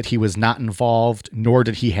determined that he was not involved, nor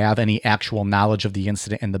did he have any actual knowledge of the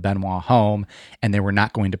incident in the Benoit home, and they were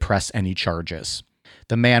not going to press any charges.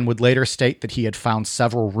 The man would later state that he had found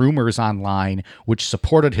several rumors online which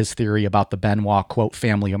supported his theory about the Benoit, quote,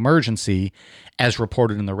 family emergency, as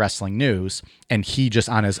reported in the wrestling news, and he just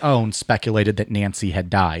on his own speculated that Nancy had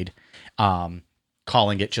died,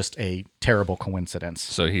 calling it just a terrible coincidence.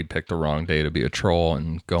 So he picked the wrong day to be a troll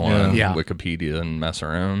and go on Wikipedia and mess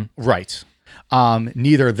around. Right.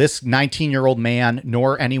 Neither this 19-year-old man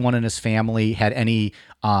nor anyone in his family had any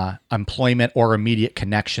employment or immediate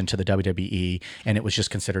connection to the WWE, and it was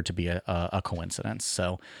just considered to be a coincidence.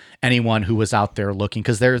 So anyone who was out there looking,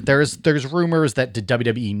 because there's rumors that did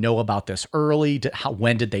WWE know about this early?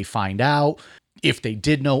 When did they find out? If they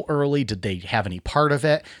did know early, did they have any part of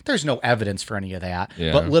it? There's no evidence for any of that.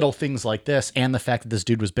 Yeah. But little things like this and the fact that this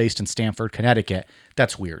dude was based in Stamford, Connecticut,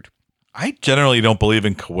 that's weird. I generally don't believe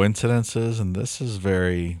in coincidences, and this is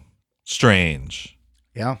very strange.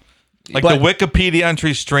 Yeah. Like the Wikipedia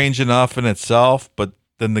entry is strange enough in itself, but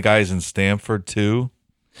then the guy's in Stamford too.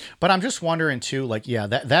 But I'm just wondering too, like, yeah,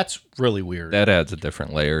 that's really weird. That adds a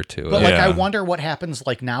different layer to it. But like, I wonder what happens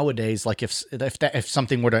like nowadays, like if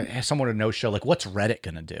someone were to no show, like what's Reddit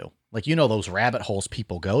gonna do? Like, those rabbit holes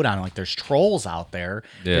people go down. Like there's trolls out there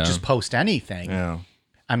that just post anything. Yeah.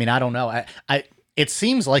 I mean, I don't know. It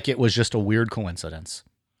seems like it was just a weird coincidence.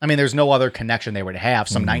 I mean, there's no other connection they would have.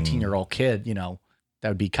 Some 19-year-old kid, that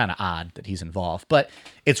would be kind of odd that he's involved. But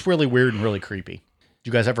it's really weird and really creepy. Do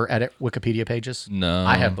you guys ever edit Wikipedia pages? No.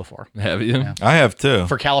 I have before. Have you? Yeah. I have too.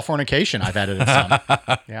 For Californication, I've edited some.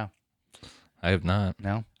 Yeah. I have not.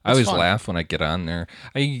 No. I always fun. laugh when I get on there.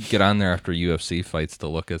 I get on there after UFC fights to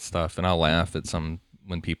look at stuff, and I'll laugh at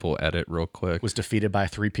when people edit real quick. Was defeated by a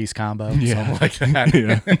 3-piece combo. Yeah. Something like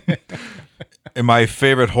that. In my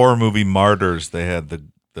favorite horror movie, Martyrs, they had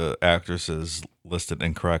the actresses listed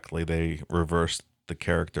incorrectly. They reversed the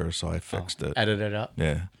character, so I fixed it. Edited it up.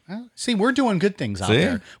 Yeah. Well, see, we're doing good things out See?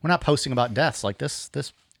 there. We're not posting about deaths like this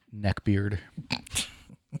neckbeard.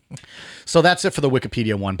 So that's it for the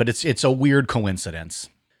Wikipedia one, but it's a weird coincidence.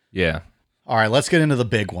 Yeah. All right, let's get into the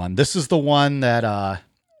big one. This is the one that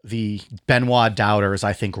the Benoit doubters,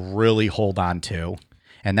 I think, really hold on to,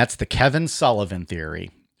 and that's the Kevin Sullivan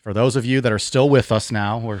theory. For those of you that are still with us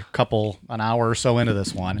now, we're an hour or so into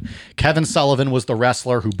this one. Kevin Sullivan was the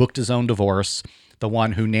wrestler who booked his own divorce, the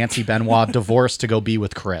one who Nancy Benoit divorced to go be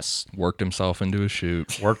with Chris. Worked himself into a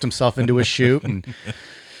shoot. And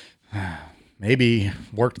maybe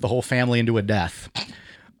worked the whole family into a death.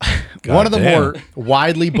 One of the more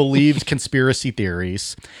widely believed conspiracy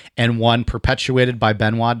theories, and one perpetuated by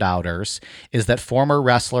Benoit doubters, is that former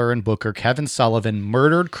wrestler and booker Kevin Sullivan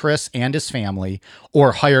murdered Chris and his family,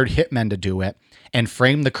 or hired hitmen to do it, and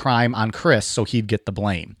framed the crime on Chris so he'd get the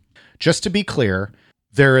blame. Just to be clear,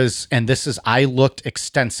 I looked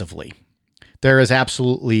extensively, there is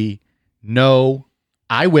absolutely no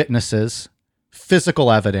eyewitnesses,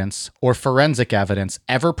 physical evidence, or forensic evidence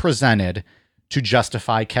ever presented to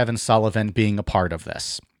justify Kevin Sullivan being a part of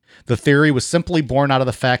this. The theory was simply born out of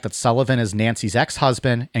the fact that Sullivan is Nancy's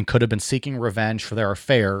ex-husband and could have been seeking revenge for their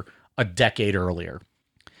affair a decade earlier.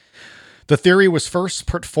 The theory was first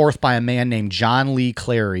put forth by a man named John Lee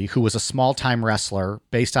Clary, who was a small-time wrestler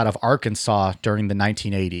based out of Arkansas during the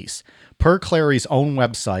 1980s. Per Clary's own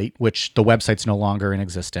website, which the website's no longer in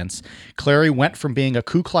existence, Clary went from being a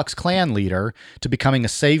Ku Klux Klan leader to becoming a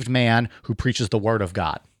saved man who preaches the word of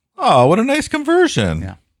God. Oh, what a nice conversion.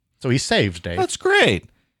 Yeah. So he's saved, Dave. That's great.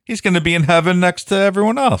 He's going to be in heaven next to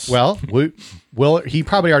everyone else. Well, he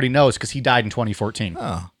probably already knows because he died in 2014.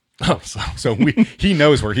 So he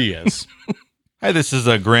knows where he is. Hi, this is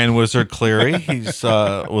a Grand Wizard Cleary. He's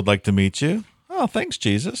would like to meet you. Oh, thanks,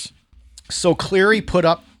 Jesus. So Cleary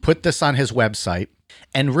put this on his website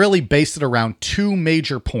and really based it around two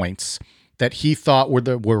major points that he thought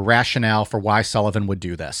were rationale for why Sullivan would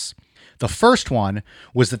do this. The first one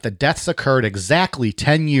was that the deaths occurred exactly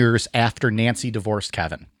 10 years after Nancy divorced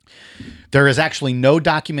Kevin. There is actually no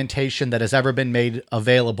documentation that has ever been made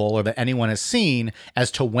available or that anyone has seen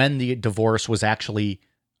as to when the divorce was actually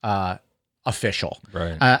official.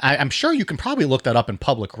 Right. I'm sure you can probably look that up in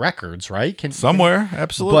public records, right? Somewhere,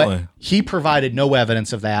 absolutely. But he provided no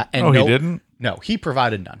evidence of that. And he didn't? No, he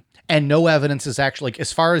provided none. And no evidence is actually,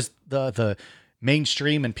 as far as the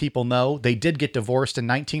mainstream and people know, they did get divorced in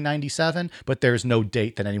 1997, but there's no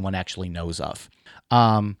date that anyone actually knows of.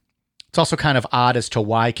 It's also kind of odd as to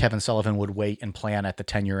why Kevin Sullivan would wait and plan at the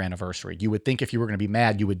 10-year anniversary. You would think if you were going to be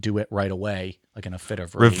mad, you would do it right away, like in a fit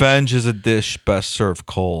of rage. Revenge is a dish best served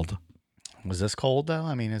cold. Was this cold, though?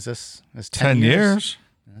 I mean, is 10 years?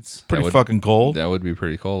 That's pretty fucking cold. That would be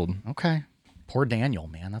pretty cold. Okay. Poor Daniel,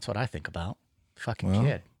 man. That's what I think about. Fucking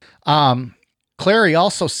kid. Clary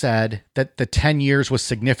also said that the 10 years was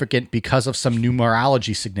significant because of some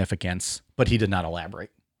numerology significance, but he did not elaborate.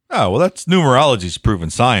 Oh, well, that's numerology's proven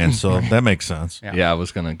science, so that makes sense. Yeah, I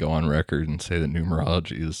was going to go on record and say that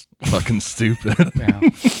numerology is fucking stupid. Yeah.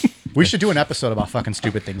 We should do an episode about fucking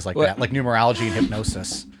stupid things like that, like numerology and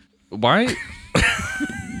hypnosis. Why?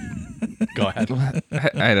 Go ahead.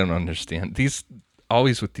 I don't understand.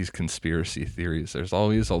 Always with these conspiracy theories, there's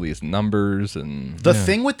always all these numbers and the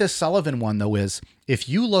thing with this Sullivan one though is if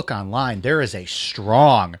you look online, there is a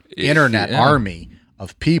strong internet army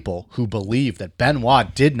of people who believe that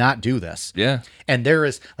Benoit did not do this. Yeah. And there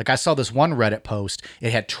is, like, I saw this one Reddit post,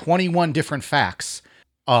 it had 21 different facts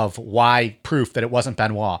of why proof that it wasn't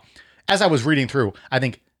Benoit. As I was reading through, I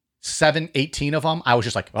think 18 of them, I was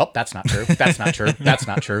just like, oh, that's not true. That's not true. That's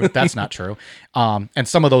not true. That's not true. And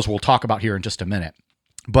some of those we'll talk about here in just a minute.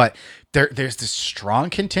 But there's this strong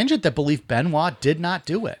contingent that believe Benoit did not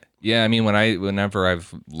do it. Yeah, I mean, whenever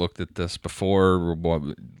I've looked at this before,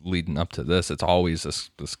 leading up to this, it's always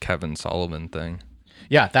this Kevin Sullivan thing.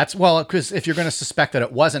 Yeah, because if you're going to suspect that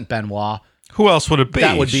it wasn't Benoit, who else would it be?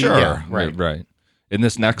 That would be, sure. yeah, Right. And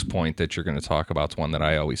this next point that you're going to talk about is one that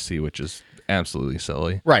I always see, which is absolutely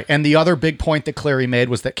silly. Right. And the other big point that Clary made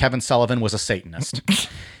was that Kevin Sullivan was a Satanist.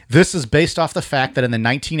 This is based off the fact that in the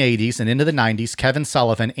 1980s and into the 90s, Kevin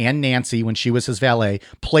Sullivan and Nancy, when she was his valet,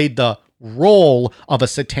 played the role of a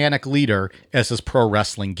satanic leader as his pro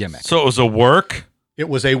wrestling gimmick. So it was a work? It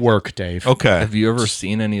was a work, Dave. Okay. Have you ever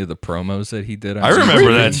seen any of the promos that he did? On I remember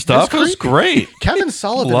creepy. that stuff. It's It was great. Kevin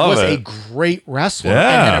Sullivan Love was a it. great wrestler Yeah.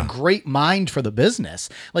 and had a great mind for the business.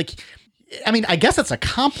 Like, I mean, I guess it's a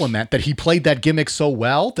compliment that he played that gimmick so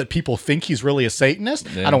well that people think he's really a Satanist.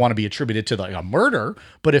 Yeah. I don't want to be attributed to like a murder,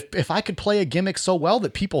 but if I could play a gimmick so well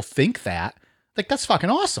that people think that, like, that's fucking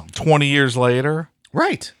awesome. 20 years later.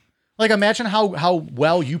 Right. Like, imagine how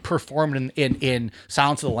well you performed in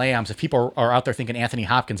Silence of the Lambs if people are out there thinking Anthony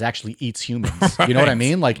Hopkins actually eats humans. You know what I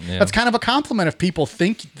mean? Like, that's kind of a compliment if people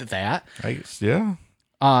think that. I guess, yeah.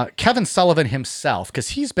 Kevin Sullivan himself,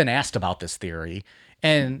 because he's been asked about this theory,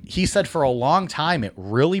 and he said for a long time it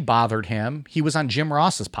really bothered him. He was on Jim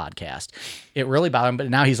Ross's podcast. It really bothered him, but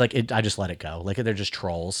now he's like, I just let it go. Like, they're just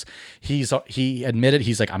trolls. He admitted,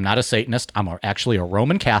 he's like, I'm not a Satanist. I'm actually a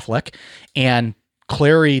Roman Catholic. And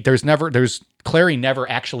Clary never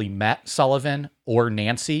actually met Sullivan or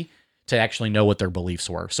Nancy to actually know what their beliefs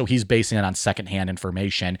were. So he's basing it on secondhand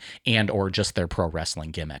information and or just their pro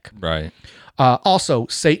wrestling gimmick. Right. Also,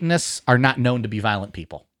 Satanists are not known to be violent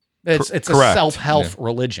people. It's a Correct. self-help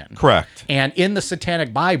religion. Correct. And in the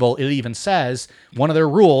Satanic Bible, it even says one of their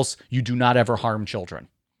rules, you do not ever harm children.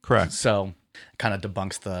 Correct. So kind of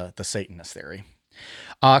debunks the Satanist theory.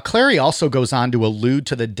 Clary also goes on to allude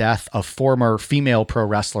to the death of former female pro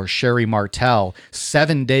wrestler Sherry Martel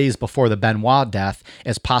 7 days before the Benoit death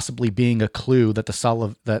as possibly being a clue that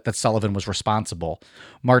that Sullivan was responsible.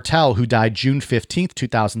 Martel, who died June 15th,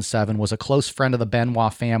 2007, was a close friend of the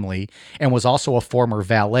Benoit family and was also a former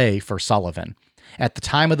valet for Sullivan. At the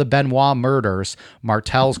time of the Benoit murders,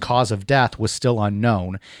 Martel's cause of death was still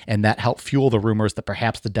unknown, and that helped fuel the rumors that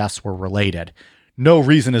perhaps the deaths were related. No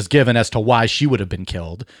reason is given as to why she would have been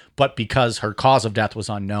killed, but because her cause of death was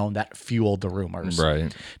unknown, that fueled the rumors.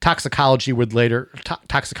 Right. Toxicology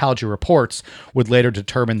reports would later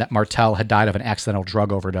determine that Martel had died of an accidental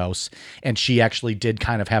drug overdose, and she actually did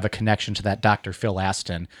kind of have a connection to that Dr. Phil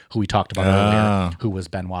Aston, who we talked about earlier, who was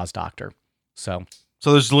Benoit's doctor. So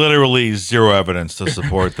there's literally zero evidence to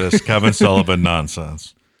support this Kevin Sullivan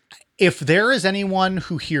nonsense. if there is anyone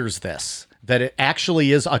who hears this, that it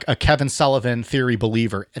actually is a Kevin Sullivan theory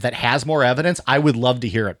believer that has more evidence, I would love to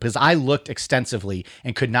hear it, because I looked extensively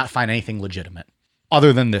and could not find anything legitimate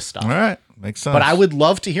other than this stuff. All right. Makes sense. But I would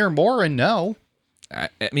love to hear more and know. I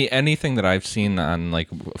mean, anything that I've seen on like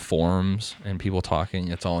forums and people talking,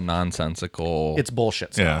 it's all nonsensical. It's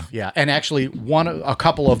bullshit stuff. Yeah. And actually, a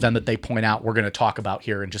couple of them that they point out, we're going to talk about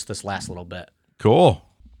here in just this last little bit. Cool.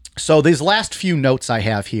 So these last few notes I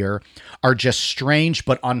have here are just strange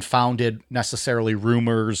but unfounded, necessarily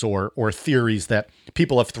rumors or theories that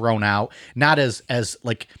people have thrown out, not as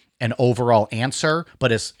like an overall answer,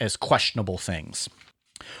 but as questionable things.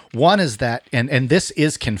 One is that, and this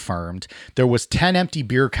is confirmed, there was 10 empty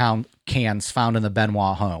beer cans found in the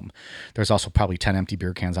Benoit home. There's also probably 10 empty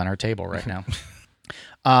beer cans on our table right now.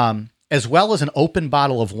 As well as an open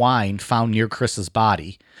bottle of wine found near Chris's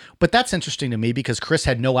body. But that's interesting to me because Chris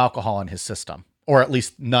had no alcohol in his system, or at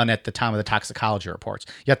least none at the time of the toxicology reports.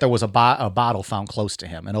 Yet there was a bottle found close to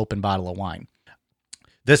him, an open bottle of wine.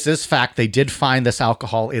 This is fact. They did find this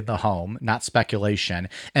alcohol in the home, not speculation.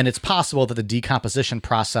 And it's possible that the decomposition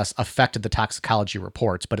process affected the toxicology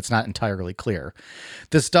reports, but it's not entirely clear.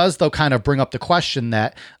 This does, though, kind of bring up the question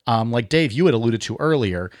that, like Dave, you had alluded to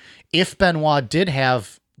earlier, if Benoit did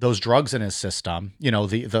have those drugs in his system, you know,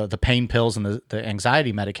 the pain pills and the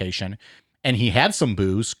anxiety medication, and he had some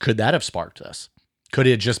booze, could that have sparked this? Could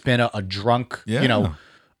it have just been a drunk,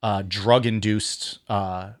 drug-induced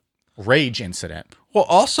rage incident? Well,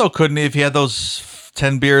 also, couldn't he, if he had those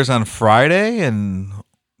 10 beers on Friday and,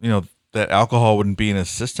 you know, that alcohol wouldn't be in his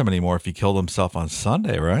system anymore if he killed himself on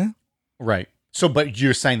Sunday, right? Right. So, but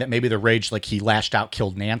you're saying that maybe the rage, like he lashed out,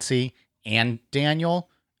 killed Nancy and Daniel,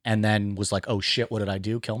 and then was like, oh shit, what did I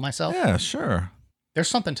do? Kill myself? Yeah, sure. There's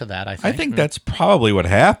something to that, I think. I think that's probably what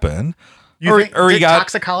happened. You think he got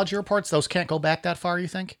toxicology reports, those can't go back that far, you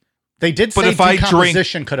think? They did say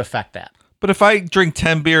decomposition could affect that. But if I drink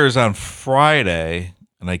 10 beers on Friday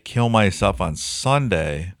and I kill myself on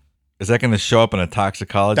Sunday, is that going to show up in a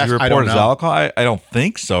toxicology report as alcohol? I don't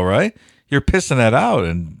think so, right? You're pissing that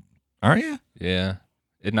out, aren't you? Yeah.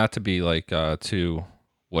 Not to be like too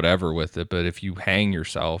whatever with it, but if you hang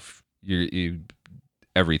yourself, you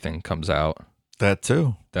everything comes out. That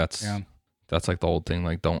too. That's like the old thing,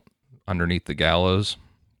 like don't underneath the gallows.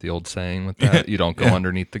 The old saying with that, you don't go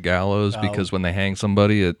underneath the gallows because when they hang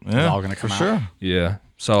somebody, It's all going to come for out. sure. yeah.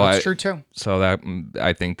 So That's true too. So that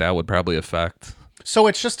I think that would probably affect. So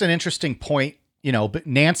it's just an interesting point, but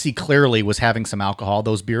Nancy clearly was having some alcohol.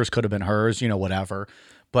 Those beers could have been hers, whatever.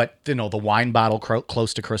 But, the wine bottle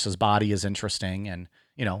close to Chris's body is interesting. And,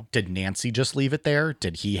 did Nancy just leave it there?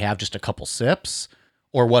 Did he have just a couple sips?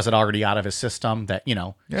 Or was it already out of his system that, he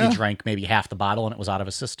drank maybe half the bottle and it was out of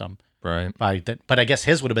his system? Right. But I guess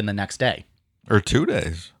his would have been the next day. Or 2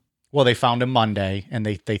 days. Well, they found him Monday, and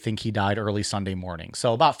they think he died early Sunday morning.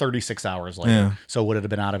 So about 36 hours later. Yeah. So would it have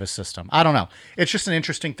been out of his system? I don't know. It's just an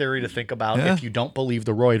interesting theory to think about Yeah. if you don't believe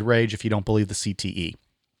the roid rage, if you don't believe the CTE.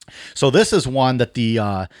 So this is one that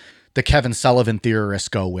the Kevin Sullivan theorists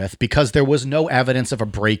go with because there was no evidence of a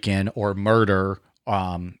break-in or murder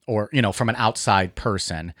or from an outside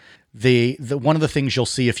person. The one of the things you'll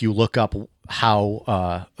see if you look up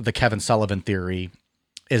how the Kevin Sullivan theory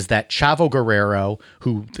is that Chavo Guerrero,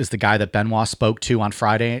 who is the guy that Benoit spoke to on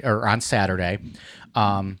Friday or on Saturday,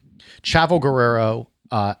 Chavo Guerrero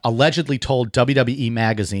allegedly told WWE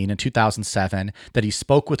Magazine in 2007 that he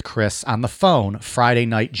spoke with Chris on the phone Friday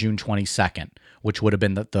night, June 22nd, which would have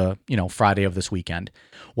been the Friday of this weekend.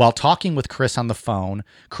 While talking with Chris on the phone,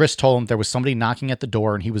 Chris told him there was somebody knocking at the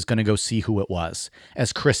door and he was going to go see who it was.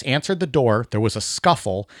 As Chris answered the door, there was a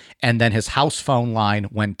scuffle and then his house phone line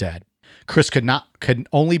went dead. Chris could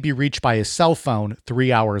only be reached by his cell phone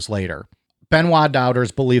 3 hours later. Benoit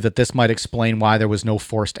doubters believe that this might explain why there was no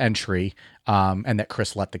forced entry and that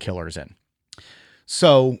Chris let the killers in.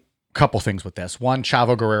 So, a couple things with this. One,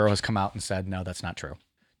 Chavo Guerrero has come out and said, no, that's not true.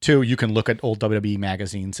 Two, you can look at old WWE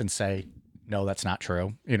magazines and say, no, that's not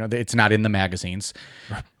true. It's not in the magazines.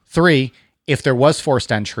 Three, if there was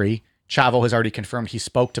forced entry, Chavo has already confirmed he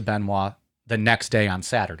spoke to Benoit the next day on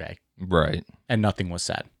Saturday. Right. And nothing was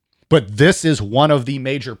said. But this is one of the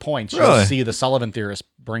major points you'll Really? see the Sullivan theorists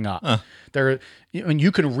bring up.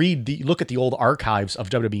 You can look at the old archives of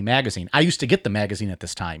WWE magazine. I used to get the magazine at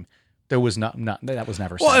this time. There was that was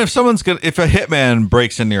never said. Well, if a hitman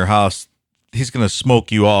breaks into your house, he's gonna smoke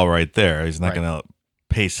you all right there. He's not gonna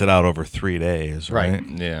pace it out over 3 days, right?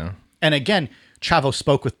 Yeah. And again, Chavo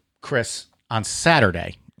spoke with Chris on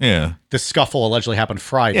Saturday. Yeah. The scuffle allegedly happened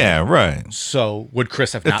Friday. Yeah, right. So would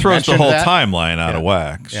Chris have It not throws the mentioned whole that? timeline out of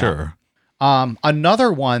whack. Yeah. Sure.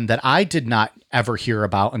 Another one that I did not ever hear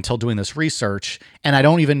about until doing this research, and I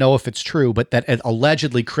don't even know if it's true, but that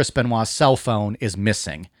allegedly Chris Benoit's cell phone is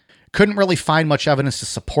missing. Couldn't really find much evidence to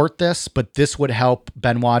support this, but this would help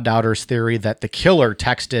Benoit doubters' theory that the killer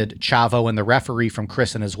texted Chavo and the referee from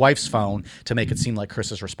Chris and his wife's phone to make it seem like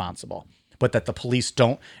Chris is responsible, but that the police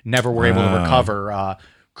never were able to recover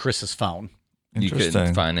Chris's phone. You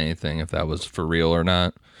couldn't find anything if that was for real or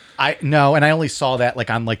not. No, and I only saw that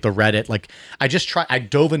on the Reddit. I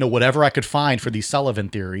dove into whatever I could find for these Sullivan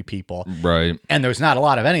theory people. Right. And there's not a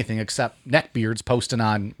lot of anything except neckbeards posting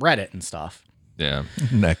on Reddit and stuff. Yeah.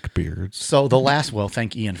 Neckbeards. So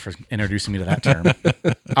thank Ian for introducing me to that term.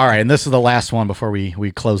 All right, and this is the last one before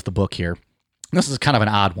we close the book here. This is kind of an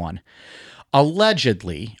odd one.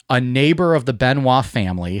 Allegedly, a neighbor of the Benoit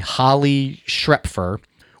family, Holly Schrepfer,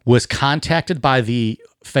 was contacted by the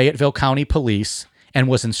Fayetteville County Police and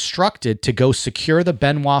was instructed to go secure the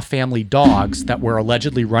Benoit family dogs that were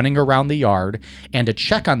allegedly running around the yard and to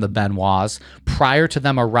check on the Benoits prior to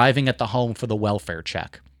them arriving at the home for the welfare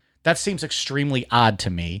check. That seems extremely odd to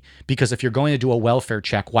me because if you're going to do a welfare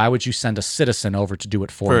check, why would you send a citizen over to do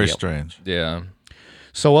it for you? Very strange. Yeah.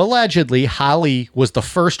 So allegedly, Holly was the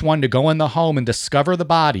first one to go in the home and discover the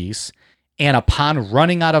bodies, and upon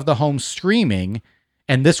running out of the home screaming,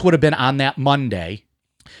 and this would have been on that Monday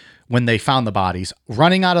when they found the bodies,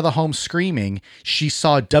 running out of the home screaming, she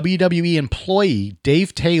saw WWE employee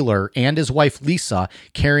Dave Taylor and his wife Lisa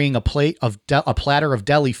carrying a platter of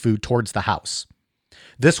deli food towards the house.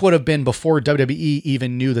 This would have been before WWE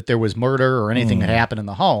even knew that there was murder or anything that happened in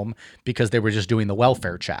the home because they were just doing the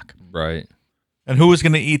welfare check. Right. And who was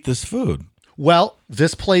going to eat this food? Well,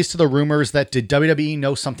 this plays to the rumors that did WWE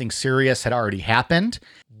know something serious had already happened?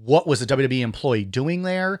 What was the WWE employee doing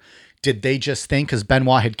there? Did they just think because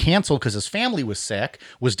Benoit had canceled because his family was sick,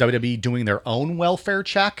 was WWE doing their own welfare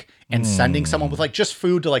check and sending someone with just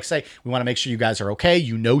food to say, we want to make sure you guys are okay.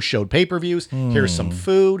 Showed pay-per-views. Here's some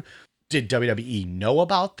food. Did WWE know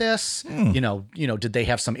about this? Did they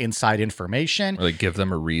have some inside information? Or give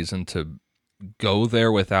them a reason to go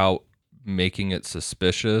there without making it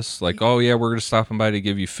suspicious, oh yeah, we're just stopping by to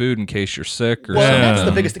give you food in case you're sick or something. That's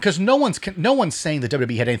the biggest thing because no one's saying that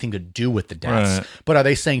WWE had anything to do with the deaths, Right. but are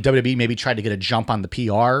they saying WWE maybe tried to get a jump on the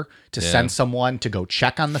PR to send someone to go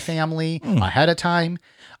check on the family ahead of time?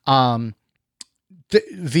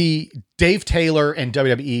 the Dave Taylor and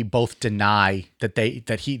WWE both deny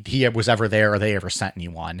that he was ever there or they ever sent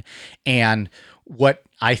anyone. And what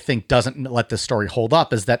I think doesn't let this story hold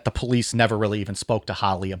up is that the police never really even spoke to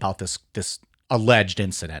Holly about this alleged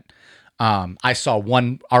incident. I saw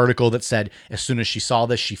one article that said as soon as she saw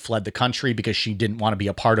this, she fled the country because she didn't want to be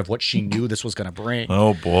a part of what she knew this was going to bring.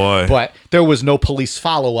 Oh boy. But there was no police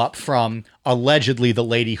follow-up from allegedly the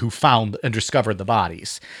lady who found and discovered the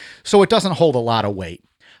bodies. So it doesn't hold a lot of weight.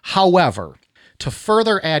 However, to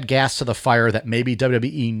further add gas to the fire that maybe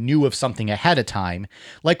WWE knew of something ahead of time,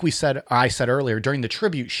 like I said earlier during the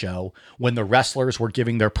tribute show, when the wrestlers were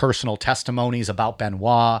giving their personal testimonies about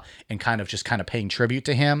Benoit and kind of paying tribute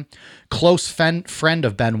to him, close friend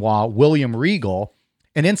of Benoit, William Regal,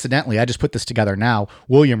 and incidentally, I just put this together now,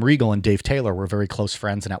 William Regal and Dave Taylor were very close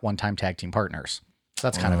friends and at one time tag team partners. So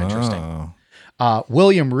that's kind of interesting.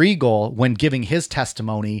 William Regal, when giving his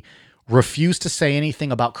testimony, refused to say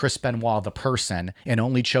anything about Chris Benoit, the person, and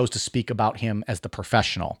only chose to speak about him as the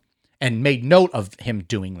professional and made note of him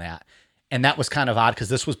doing that. And that was kind of odd because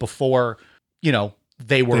this was before,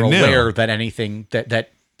 they were aware that anything that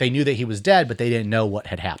they knew that he was dead, but they didn't know what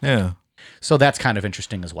had happened. Yeah. So that's kind of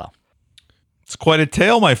interesting as well. It's quite a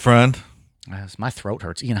tale, my friend. My throat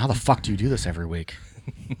hurts. Ian, how the fuck do you do this every week?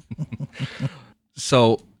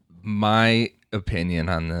 So my opinion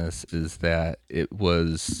on this is that it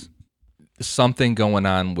was something going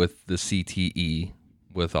on with the CTE,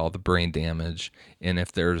 with all the brain damage, and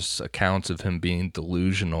if there's accounts of him being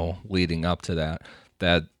delusional leading up to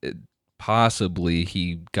that possibly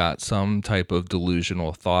he got some type of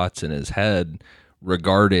delusional thoughts in his head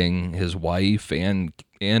regarding his wife and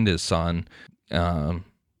his son,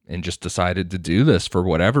 and just decided to do this for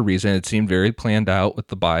whatever reason. It seemed very planned out with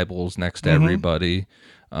the Bibles next to everybody.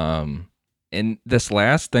 And this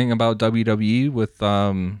last thing about WWE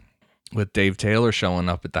with Dave Taylor showing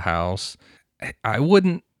up at the house, I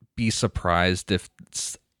wouldn't be surprised if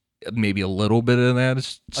maybe a little bit of that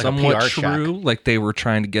is like somewhat true. Like they were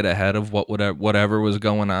trying to get ahead of whatever was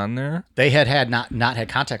going on there. They had not had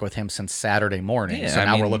contact with him since Saturday morning. So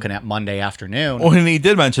now we're looking at Monday afternoon. Well, and he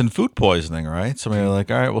did mention food poisoning, right? So we were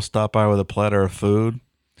like, all right, we'll stop by with a platter of food.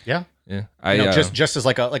 Yeah. Yeah. Just as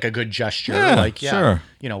like a good gesture. Sure.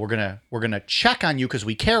 We're gonna check on you because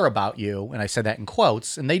we care about you. And I said that in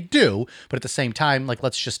quotes, and they do, but at the same time, like,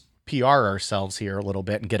 let's just PR ourselves here a little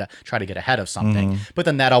bit and try to get ahead of something. But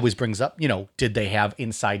then that always brings up, did they have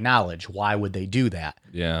inside knowledge? Why would they do that?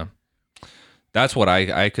 Yeah. That's what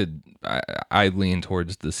I lean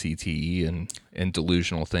towards the CTE and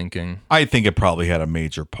delusional thinking. I think it probably had a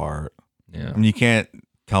major part. Yeah. I mean, you can't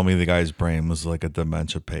tell me the guy's brain was like a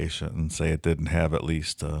dementia patient and say it didn't have at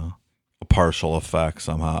least a partial effect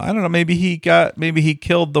somehow. I don't know. Maybe he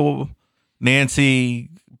killed the Nancy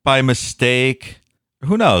by mistake.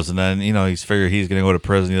 Who knows? And then, he's figured he's going to go to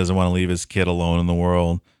prison. He doesn't want to leave his kid alone in the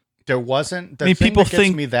world. There wasn't, the thing people that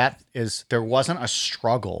gets me that is there wasn't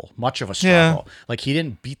much of a struggle. Yeah. Like he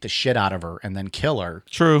didn't beat the shit out of her and then kill her.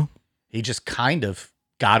 True. He just kind of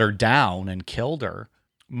got her down and killed her.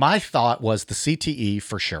 My thought was the CTE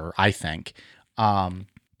for sure, I think. I'm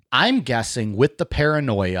guessing with the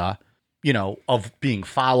paranoia, of being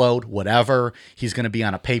followed, whatever, he's going to be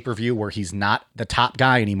on a pay-per-view where he's not the top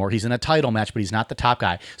guy anymore. He's in a title match, but he's not the top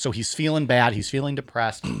guy. So he's feeling bad. He's feeling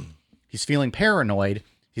depressed. He's feeling paranoid.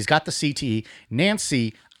 He's got the CTE.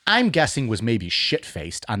 Nancy, I'm guessing, was maybe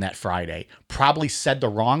shit-faced on that Friday. Probably said the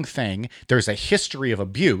wrong thing. There's a history of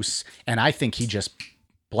abuse, and I think he just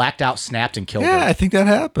blacked out, snapped, and killed her. Yeah, I think that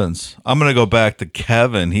happens. I'm going to go back to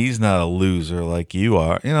Kevin. He's not a loser like you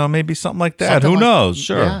are. Maybe something like that. Who knows?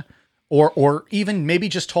 Sure. Yeah. Or even maybe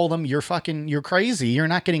just told him you're crazy. You're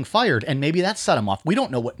not getting fired. And maybe that set him off. We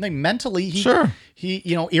don't know what mentally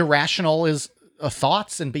he irrational is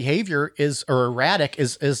thoughts and behavior or erratic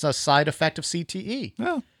is a side effect of CTE.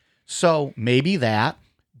 Yeah. So maybe that.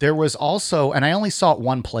 There was also, and I only saw it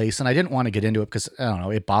one place and I didn't want to get into it because I don't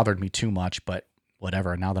know, it bothered me too much, but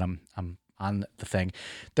whatever. Now that I'm on the thing,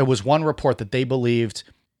 there was one report that they believed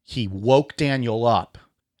he woke Daniel up,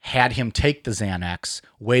 had him take the Xanax,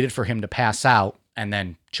 waited for him to pass out, and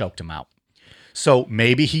then choked him out. So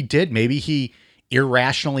maybe he did. Maybe he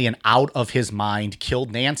irrationally and out of his mind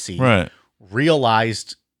killed Nancy. Right.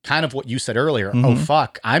 Realized kind of what you said earlier. Oh,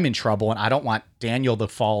 fuck, I'm in trouble and I don't want Daniel to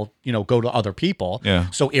fall, go to other people. Yeah.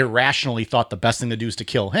 So irrationally thought the best thing to do is to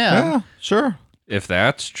kill him. Yeah, sure. If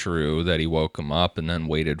that's true, that he woke him up and then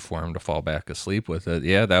waited for him to fall back asleep with it,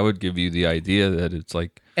 yeah, that would give you the idea that it's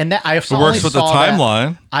like... And that it works with the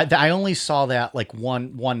timeline. I only saw that like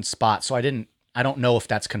one spot, so I don't know if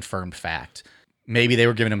that's confirmed fact. Maybe they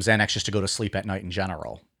were giving him Xanax just to go to sleep at night in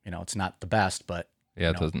general. It's not the best, but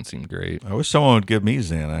Yeah, it doesn't seem great. I wish someone would give me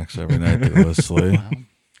Xanax every night to go to sleep.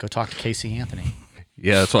 Go talk to Casey Anthony.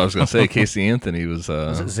 Yeah, that's what I was gonna say. Casey Anthony was.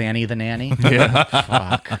 Was it Zanny the nanny?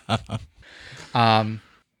 Yeah. Fuck.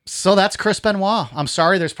 So that's Chris Benoit. I'm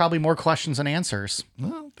sorry, there's probably more questions than answers.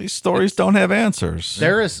 Well, these stories don't have answers.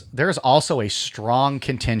 There is also a strong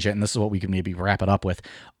contingent, and this is what we can maybe wrap it up with,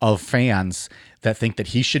 of fans that think that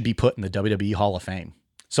he should be put in the WWE Hall of Fame.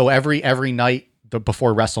 So every night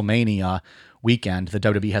before WrestleMania weekend, the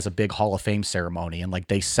WWE has a big Hall of Fame ceremony, and like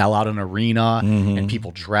they sell out an arena and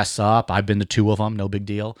people dress up. I've been to 2 of them, no big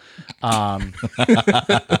deal.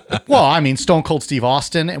 Well, I mean, Stone Cold Steve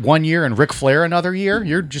Austin 1 year and Ric Flair another year.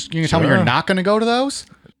 You're gonna tell me you're not going to go to those?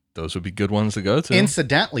 Those would be good ones to go to.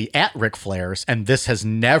 Incidentally, at Ric Flair's, and this has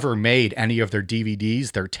never made any of their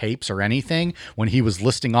DVDs, their tapes, or anything, when he was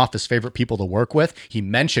listing off his favorite people to work with, he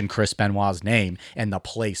mentioned Chris Benoit's name, and the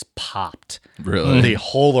place popped. Really? The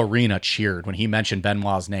whole arena cheered when he mentioned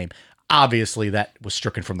Benoit's name. Obviously, that was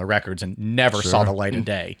stricken from the records and never saw the light of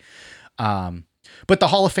day. But the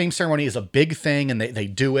Hall of Fame ceremony is a big thing, and they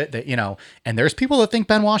do it, and there's people that think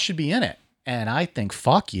Benoit should be in it. And I think,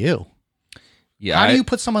 fuck you. Yeah. How do you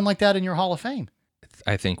put someone like that in your Hall of Fame?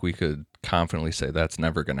 I think we could confidently say that's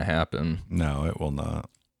never going to happen. No, it will not.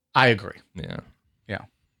 I agree. Yeah.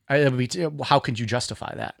 How can you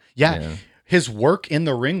justify that? Yeah. His work in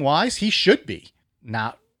the ring wise, he should be.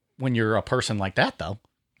 Not when you're a person like that, though.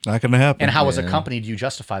 Not going to happen. And how, as a company, do you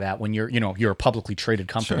justify that when you're a publicly traded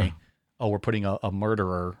company? Sure. Oh, we're putting a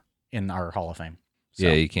murderer in our Hall of Fame. So,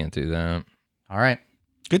 Yeah, you can't do that. all right.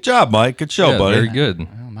 Good job, Mike. Good show, buddy. Very good.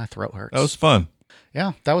 Oh, my throat hurts. That was fun.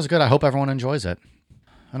 Yeah, that was good. I hope everyone enjoys it.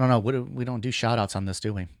 I don't know. We don't do shout outs on this,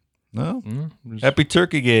 do we? No. Happy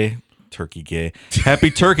Turkey Day.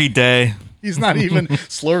 Happy Turkey Day. He's not even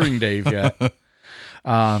slurring Dave yet.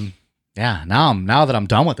 Yeah, now that I'm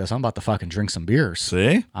done with this, I'm about to fucking drink some beers.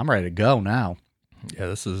 See? I'm ready to go now. Yeah,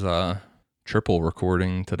 this is triple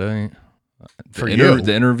recording today. For you.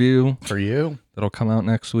 The interview For you. that'll come out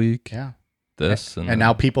next week. Yeah. This And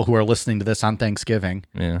now people who are listening to this on Thanksgiving.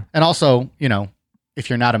 Yeah. And also, if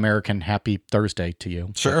you're not American, happy Thursday to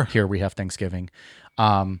you. Sure. But here we have Thanksgiving.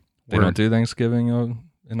 They don't do Thanksgiving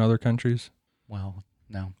in other countries. Well,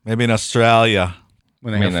 no. Maybe in Australia.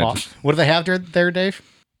 When they have what do they have there, Dave?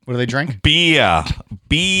 What do they drink? Beer.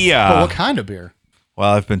 But what kind of beer?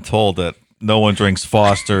 Well, I've been told that no one drinks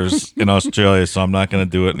Foster's in Australia, so I'm not going to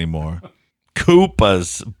do it anymore.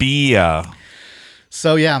 Koopa's beer.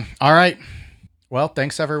 So, yeah. All right. Well,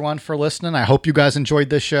 thanks everyone for listening. I hope you guys enjoyed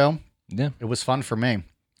this show. Yeah. It was fun for me.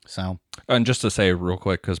 So, And just to say real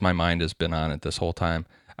quick, because my mind has been on it this whole time,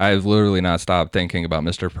 I've literally not stopped thinking about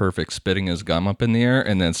Mr. Perfect spitting his gum up in the air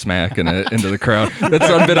and then smacking it into the crowd.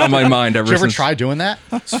 That's been on my mind ever did you ever since. try doing that?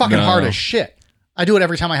 It's fucking No. hard as shit. I do it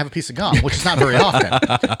every time I have a piece of gum, which is not very often,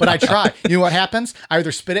 but I try. You know what happens? I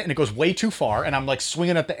either spit it and it goes way too far, and I'm like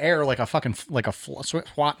swinging at the air like a fucking swat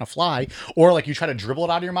and a fly, or like you try to dribble it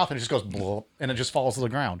out of your mouth and it just goes blop, and it just falls to the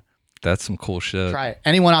ground. That's some cool shit. Try it.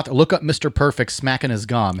 Anyone out there, look up Mr. Perfect smacking his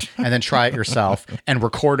gum, and then try it yourself and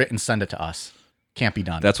record it and send it to us. Can't be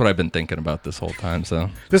done. That's what I've been thinking about this whole time. So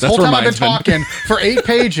This that's whole where time I've been mine's been. talking for 8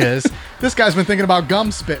 pages. This guy's been thinking about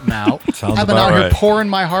gum spitting out. Sounds I've been about out here right. pouring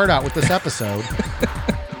my heart out with this episode.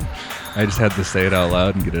 I just had to say it out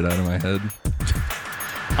loud and get it out of my head.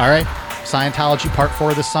 All right. Scientology Part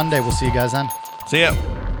 4 this Sunday. We'll see you guys then. See ya.